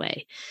feel this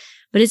way.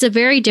 But it's a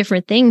very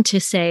different thing to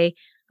say,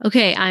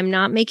 okay, I'm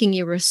not making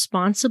you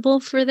responsible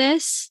for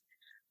this,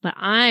 but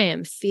I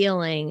am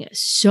feeling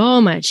so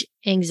much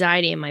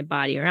anxiety in my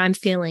body, or I'm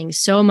feeling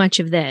so much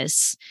of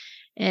this,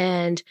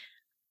 and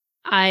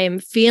I'm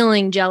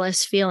feeling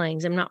jealous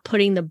feelings. I'm not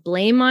putting the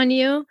blame on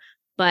you,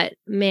 but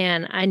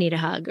man, I need a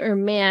hug, or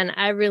man,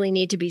 I really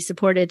need to be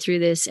supported through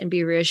this and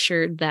be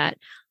reassured that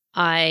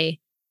I'm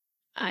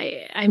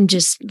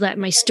just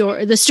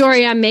the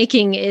story I'm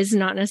making is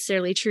not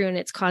necessarily true and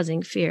it's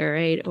causing fear,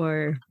 right?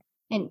 Or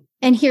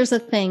and here's the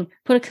thing: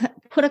 put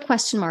a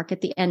question mark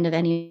at the end of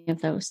any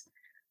of those.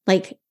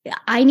 Like,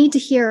 I need to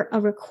hear a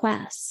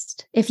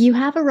request. If you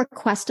have a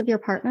request of your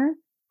partner,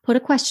 put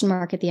a question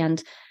mark at the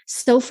end.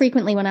 So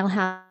frequently, when I'll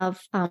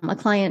have a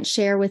client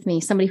share with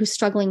me, somebody who's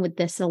struggling with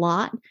this a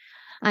lot,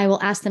 I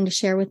will ask them to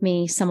share with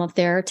me some of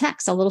their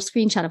texts, a little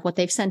screenshot of what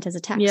they've sent as a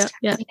text.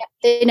 Yeah.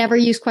 They never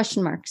use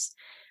question marks.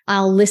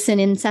 I'll listen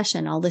in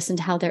session. I'll listen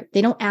to how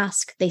they don't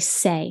ask, they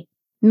say,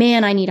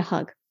 man, I need a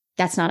hug.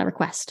 That's not a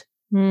request.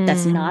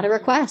 That's not a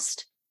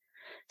request.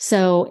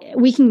 So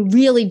we can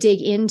really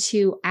dig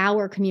into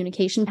our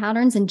communication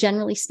patterns. And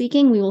generally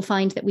speaking, we will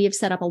find that we have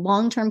set up a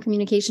long-term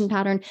communication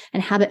pattern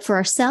and habit for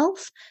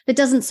ourselves that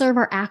doesn't serve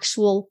our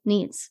actual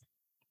needs.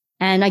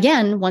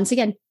 And once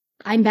again,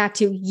 I'm back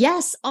to,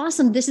 yes,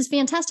 awesome. This is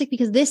fantastic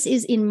because this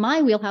is in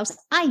my wheelhouse.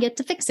 I get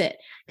to fix it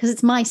because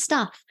it's my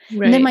stuff.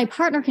 Right. And then my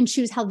partner can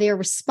choose how they're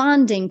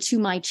responding to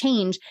my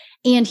change.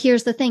 And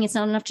here's the thing. It's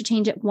not enough to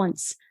change it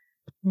once.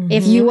 Mm-hmm.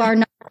 If you are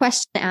not a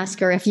question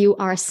asker, if you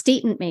are a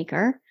statement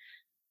maker,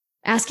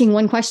 asking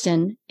one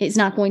question is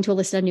not going to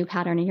elicit a new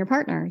pattern in your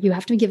partner. You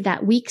have to give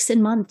that weeks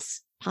and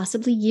months,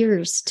 possibly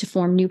years, to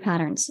form new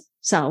patterns.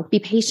 So be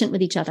patient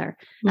with each other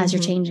as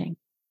you're changing.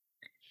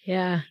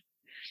 Yeah.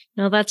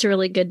 No, that's a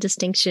really good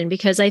distinction,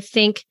 because I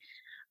think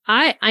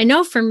I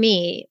know for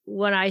me,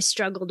 what I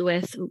struggled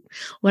with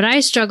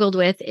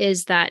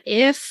is that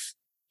if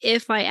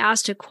I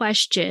asked a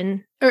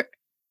question, or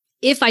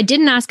if I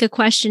didn't ask a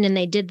question and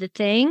they did the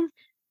thing,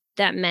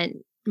 that meant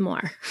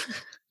more,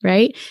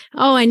 right?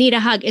 Oh, I need a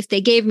hug. If they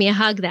gave me a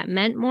hug, that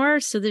meant more.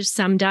 So there's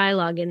some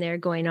dialogue in there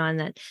going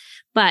on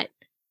but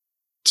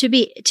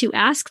to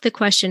ask the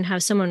question,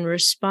 have someone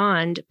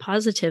respond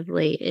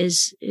positively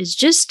is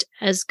just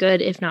as good,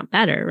 if not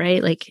better,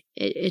 right? Like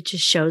it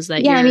just shows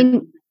that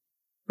you're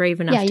brave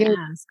enough to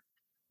ask.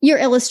 You're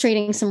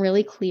illustrating some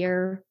really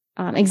clear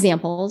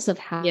examples of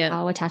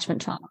how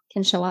attachment trauma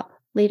can show up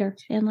later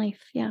in life.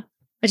 Yeah.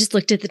 I just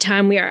looked at the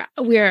time. We are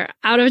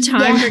out of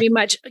time pretty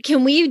much.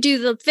 Can we do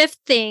the fifth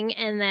thing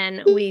and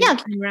then we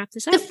can wrap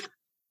this up?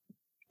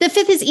 The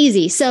fifth is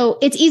easy. So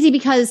it's easy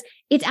because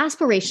it's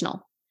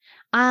aspirational.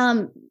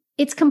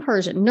 It's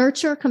compersion,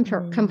 nurture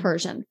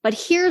compersion. But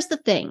here's the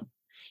thing.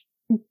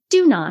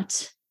 Do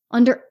not,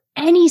 under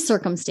any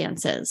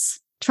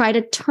circumstances, try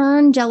to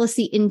turn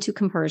jealousy into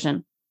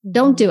compersion.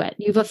 Don't do it.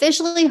 You've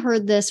officially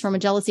heard this from a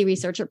jealousy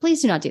researcher.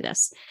 Please do not do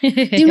this.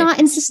 Do not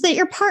insist that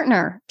your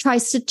partner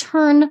tries to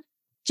turn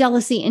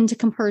jealousy into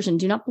compersion.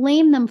 Do not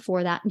blame them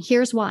for that. And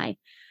here's why.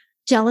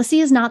 Jealousy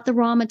is not the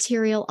raw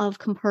material of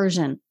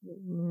compersion.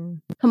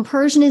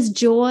 Compersion is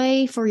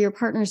joy for your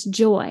partner's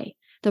joy.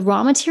 The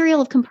raw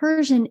material of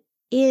compersion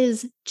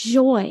is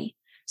joy.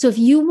 So if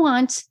you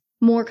want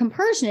more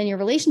compersion in your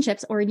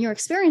relationships or in your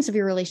experience of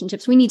your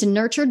relationships, we need to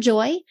nurture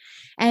joy.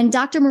 And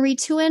Dr. Marie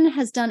Tuin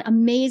has done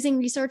amazing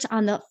research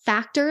on the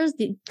factors,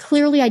 the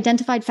clearly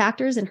identified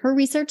factors in her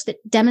research that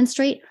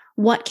demonstrate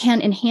what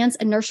can enhance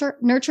and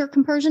nurture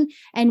compersion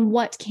and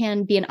what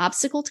can be an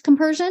obstacle to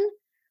compersion.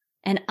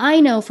 And I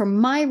know from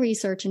my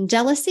research in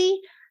jealousy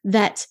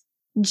that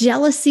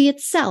jealousy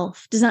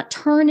itself does not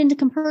turn into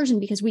compersion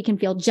because we can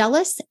feel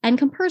jealous and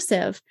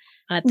compersive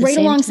right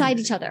alongside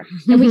each other.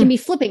 And we can be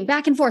flipping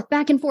back and forth,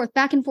 back and forth,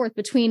 back and forth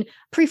between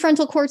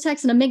prefrontal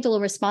cortex and amygdala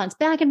response,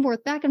 back and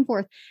forth, back and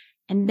forth.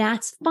 And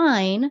that's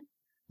fine.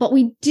 But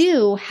we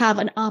do have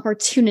an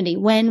opportunity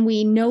when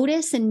we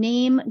notice and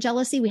name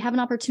jealousy, we have an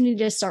opportunity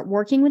to start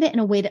working with it in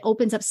a way that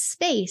opens up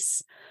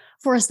space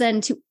for us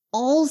then to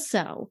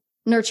also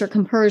nurture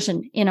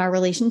compersion in our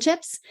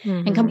relationships.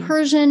 And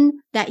compersion,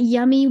 that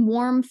yummy,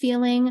 warm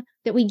feeling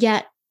that we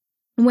get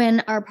when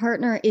our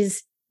partner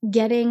is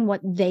getting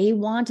what they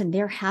want and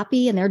they're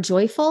happy and they're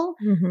joyful,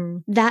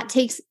 that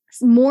takes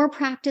more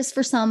practice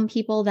for some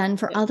people than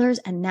for others.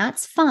 And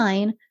that's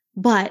fine.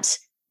 But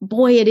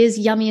boy, it is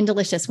yummy and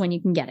delicious when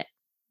you can get it.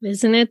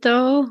 Isn't it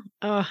though?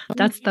 Oh,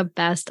 that's the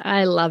best.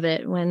 I love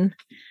it when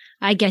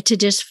I get to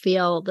just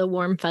feel the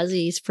warm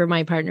fuzzies for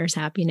my partner's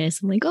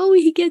happiness. I'm like, oh,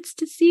 he gets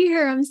to see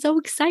her. I'm so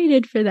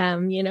excited for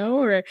them,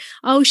 or,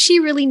 oh, she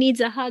really needs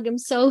a hug. I'm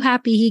so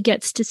happy he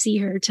gets to see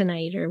her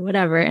tonight or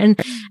whatever.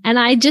 And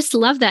I just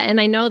love that.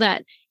 And I know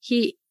that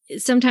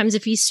sometimes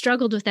if he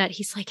struggled with that,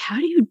 he's like, how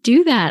do you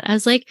do that? I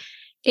was like,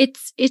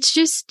 it's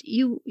just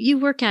you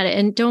work at it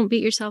and don't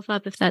beat yourself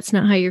up if that's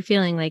not how you're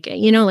feeling. Like,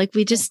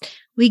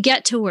 we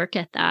get to work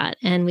at that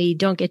and we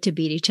don't get to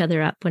beat each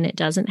other up when it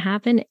doesn't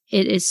happen.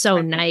 It is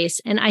so nice.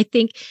 And I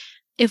think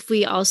if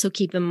we also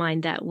keep in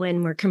mind that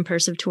when we're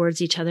compersive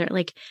towards each other,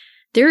 like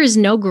there is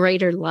no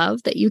greater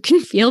love that you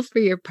can feel for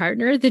your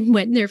partner than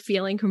when they're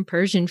feeling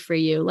compersion for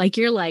you. Like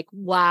you're like,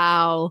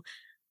 wow,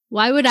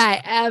 why would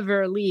I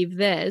ever leave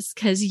this?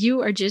 Because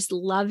you are just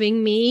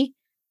loving me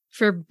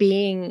for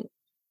being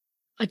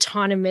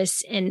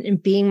autonomous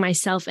and being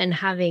myself and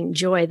having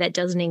joy that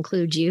doesn't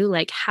include you.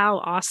 Like how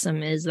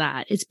awesome is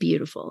that? It's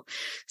beautiful.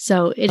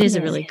 So it is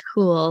a really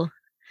cool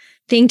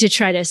thing to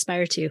try to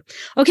aspire to.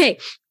 Okay.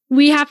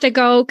 We have to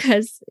go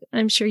because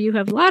I'm sure you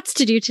have lots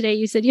to do today.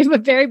 You said you have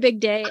a very big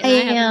day.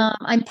 And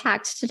I'm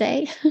packed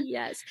today.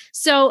 Yes.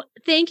 So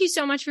thank you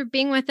so much for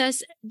being with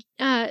us.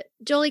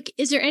 Jolie,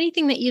 is there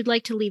anything that you'd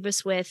like to leave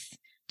us with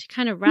to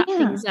kind of wrap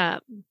things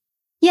up?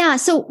 Yeah.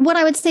 So what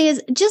I would say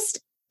is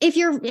just, if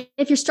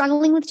you're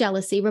struggling with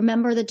jealousy,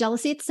 remember that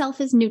jealousy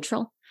itself is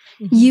neutral.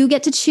 You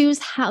get to choose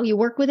how you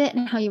work with it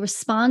and how you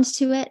respond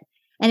to it.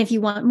 And if you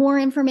want more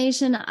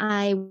information,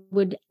 I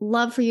would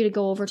love for you to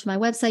go over to my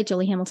website,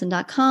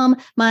 joliehamilton.com.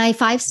 My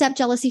 5-step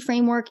jealousy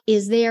framework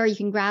is there. You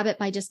can grab it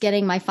by just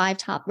getting my 5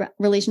 top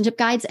relationship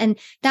guides. And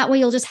that way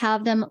you'll just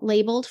have them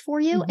labeled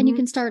for you. And you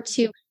can start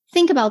to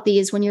think about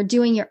these when you're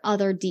doing your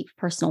other deep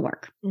personal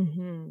work.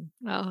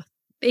 Oh,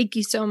 thank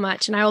you so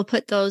much. And I will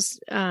put those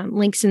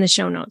links in the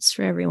show notes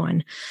for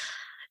everyone.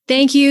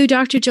 Thank you,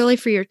 Dr. Jolie,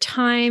 for your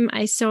time.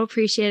 I so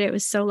appreciate it. It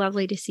was so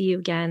lovely to see you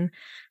again.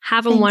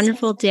 Have a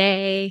wonderful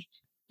day.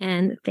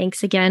 And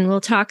thanks again.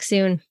 We'll talk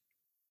soon.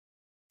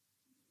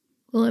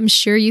 Well, I'm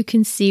sure you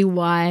can see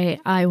why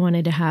I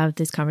wanted to have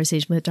this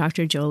conversation with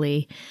Dr.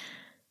 Jolie.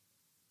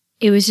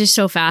 It was just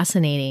so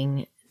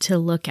fascinating to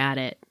look at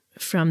it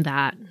from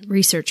that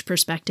research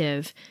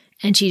perspective.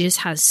 And she just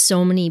has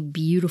so many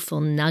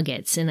beautiful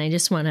nuggets. And I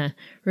just want to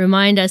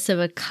remind us of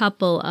a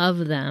couple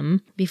of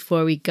them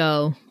before we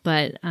go.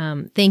 But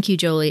thank you,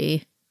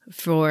 Jolie,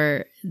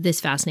 for this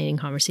fascinating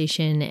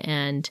conversation.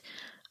 And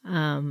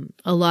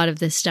a lot of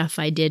this stuff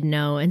I did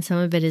know, and some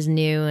of it is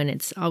new. And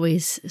it's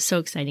always so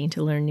exciting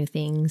to learn new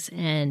things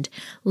and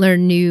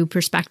learn new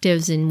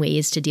perspectives and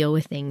ways to deal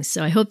with things.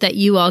 So I hope that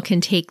you all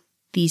can take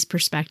these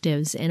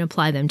perspectives and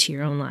apply them to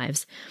your own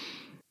lives.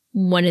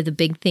 One of the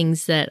big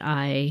things that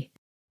I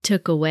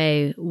took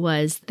away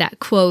was that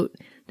quote,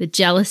 the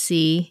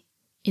jealousy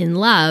in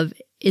love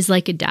is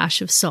like a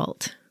dash of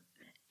salt.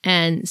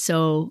 And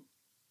so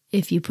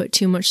if you put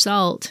too much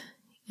salt,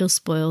 you'll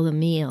spoil the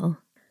meal.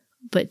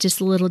 But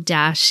just a little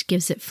dash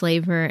gives it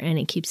flavor and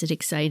it keeps it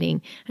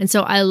exciting. And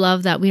so I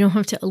love that we don't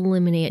have to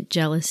eliminate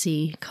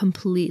jealousy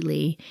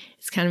completely.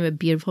 It's kind of a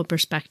beautiful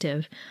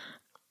perspective.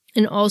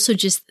 And also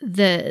just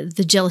the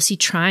jealousy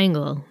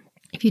triangle.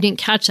 If you didn't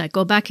catch that,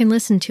 go back and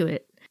listen to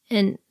it.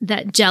 And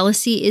that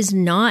jealousy is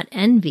not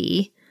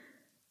envy.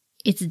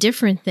 It's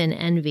different than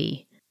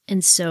envy.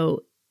 And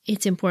so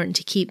it's important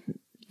to keep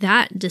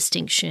that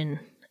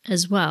distinction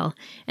as well.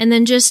 And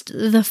then just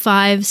the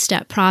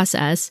 5-step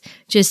process,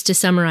 just to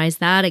summarize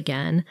that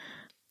again,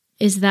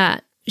 is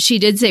that she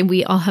did say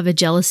we all have a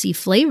jealousy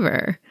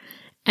flavor.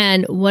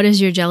 And what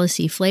is your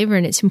jealousy flavor?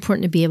 And it's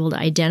important to be able to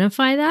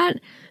identify that.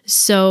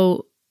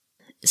 So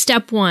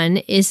step 1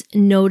 is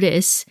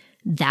notice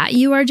that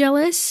you are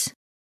jealous.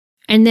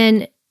 And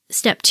then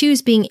step 2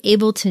 is being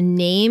able to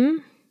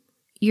name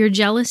your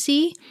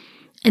jealousy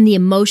and the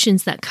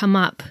emotions that come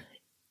up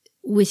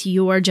with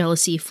your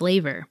jealousy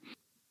flavor.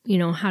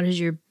 how does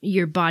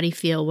your body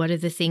feel? What are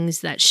the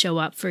things that show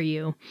up for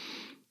you?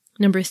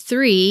 Number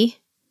 3,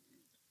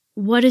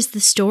 what is the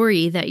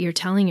story that you're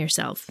telling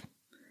yourself?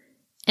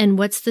 And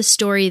what's the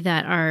story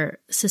that our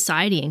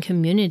society and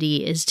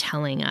community is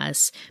telling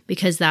us?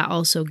 Because that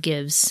also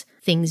gives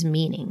things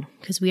meaning,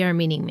 because we are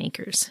meaning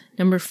makers.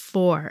 Number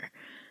 4,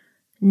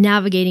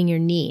 navigating your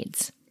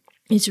needs.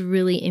 It's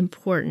really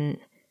important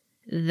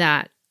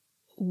that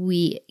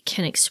we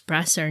can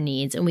express our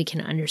needs and we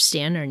can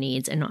understand our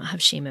needs and not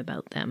have shame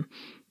about them.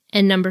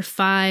 And number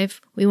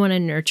 5, we want to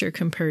nurture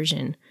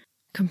compersion.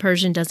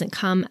 Compersion doesn't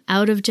come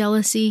out of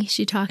jealousy,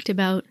 she talked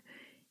about.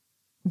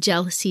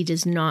 Jealousy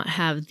does not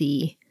have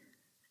the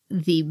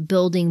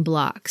building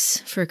blocks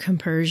for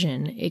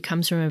compersion. It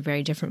comes from a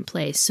very different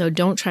place. So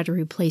don't try to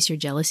replace your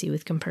jealousy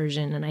with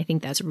compersion. And I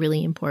think that's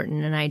really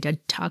important. And I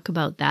did talk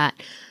about that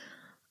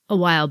a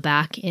while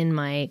back in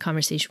my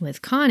conversation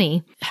with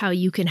Connie, how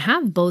you can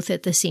have both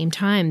at the same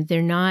time.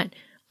 They're not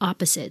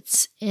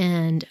opposites.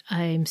 And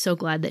I'm so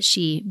glad that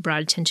she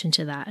brought attention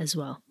to that as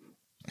well.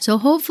 So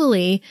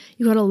hopefully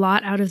you got a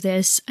lot out of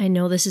this. I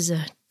know this is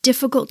a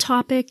difficult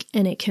topic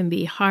and it can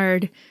be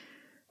hard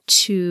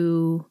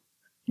to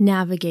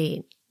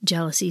navigate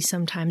jealousy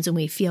sometimes and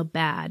we feel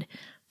bad,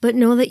 but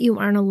know that you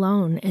aren't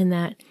alone and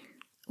that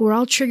we're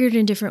all triggered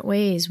in different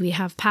ways. We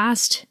have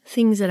past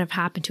things that have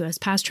happened to us,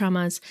 past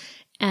traumas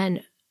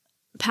and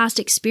past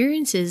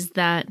experiences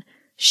that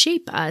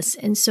shape us.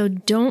 And so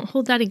don't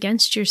hold that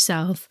against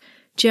yourself.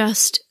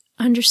 Just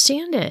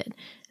understand it.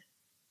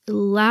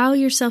 Allow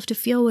yourself to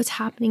feel what's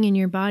happening in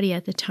your body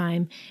at the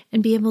time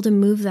and be able to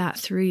move that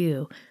through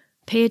you.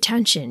 Pay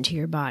attention to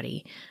your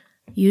body.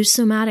 Use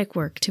somatic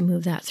work to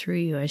move that through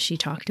you, as she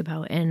talked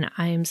about. And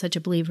I am such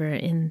a believer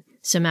in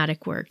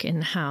somatic work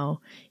and how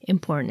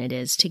important it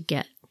is to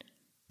get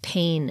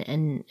pain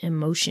and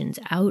emotions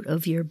out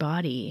of your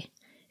body.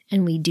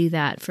 And we do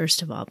that,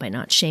 first of all, by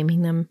not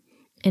shaming them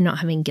and not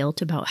having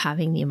guilt about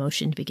having the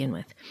emotion to begin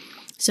with.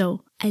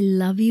 So I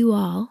love you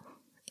all,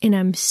 and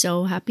I'm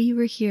so happy you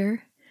were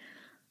here.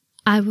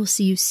 I will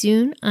see you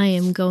soon. I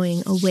am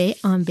going away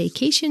on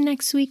vacation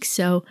next week,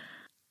 so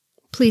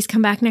please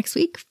come back next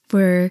week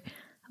for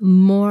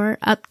more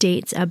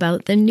updates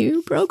about the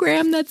new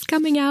program that's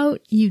coming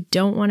out. You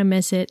don't want to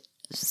miss it.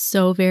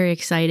 So very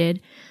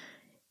excited.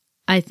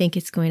 I think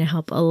it's going to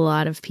help a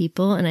lot of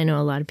people, and I know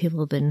a lot of people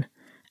have been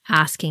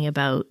asking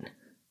about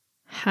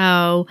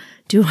how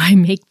do I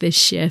make this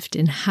shift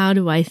and how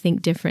do I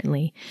think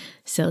differently?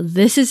 So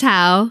this is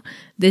how.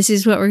 This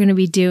is what we're going to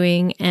be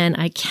doing, and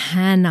I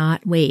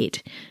cannot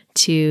wait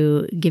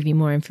to give you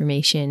more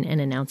information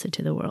and announce it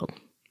to the world.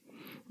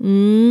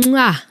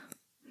 Mwah!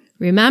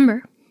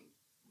 Remember,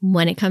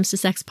 when it comes to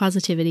sex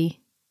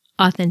positivity,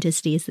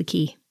 authenticity is the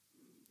key.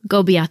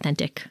 Go be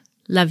authentic.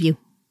 Love you.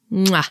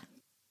 Mwah!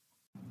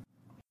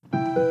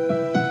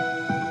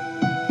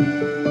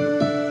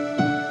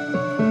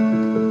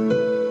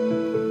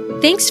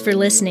 Thanks for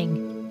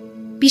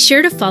listening. Be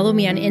sure to follow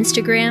me on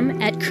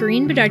Instagram at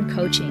Corinne Bedard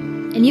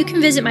Coaching, and you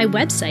can visit my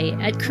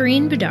website at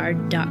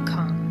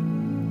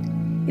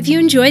CorinneBedard.com. If you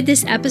enjoyed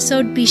this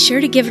episode, be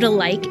sure to give it a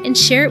like and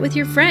share it with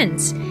your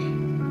friends.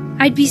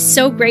 I'd be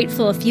so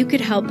grateful if you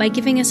could help by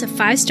giving us a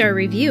 5-star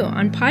review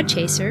on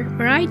Podchaser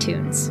or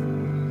iTunes.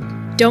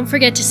 Don't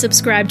forget to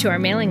subscribe to our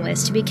mailing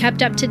list to be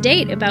kept up to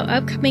date about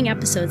upcoming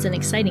episodes and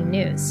exciting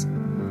news.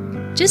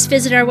 Just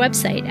visit our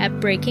website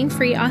at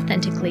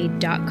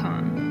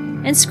breakingfreeauthentically.com.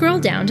 and scroll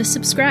down to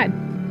subscribe.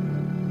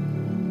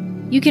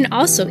 You can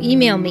also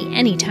email me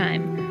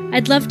anytime.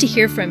 I'd love to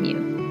hear from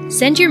you.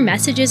 Send your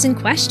messages and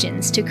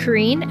questions to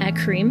Corinne at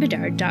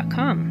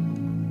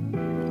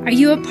CorinneBedard.com. Are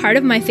you a part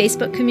of my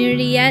Facebook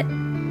community yet?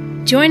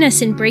 Join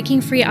us in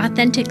Breaking Free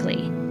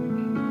Authentically.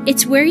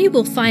 It's where you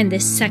will find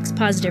this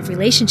sex-positive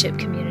relationship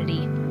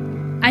community.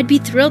 I'd be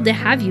thrilled to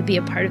have you be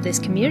a part of this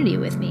community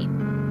with me.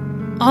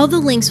 All the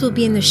links will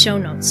be in the show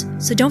notes,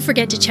 so don't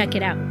forget to check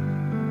it out.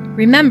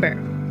 Remember,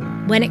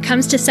 when it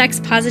comes to sex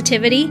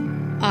positivity,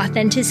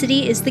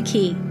 authenticity is the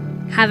key.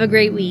 Have a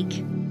great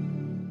week.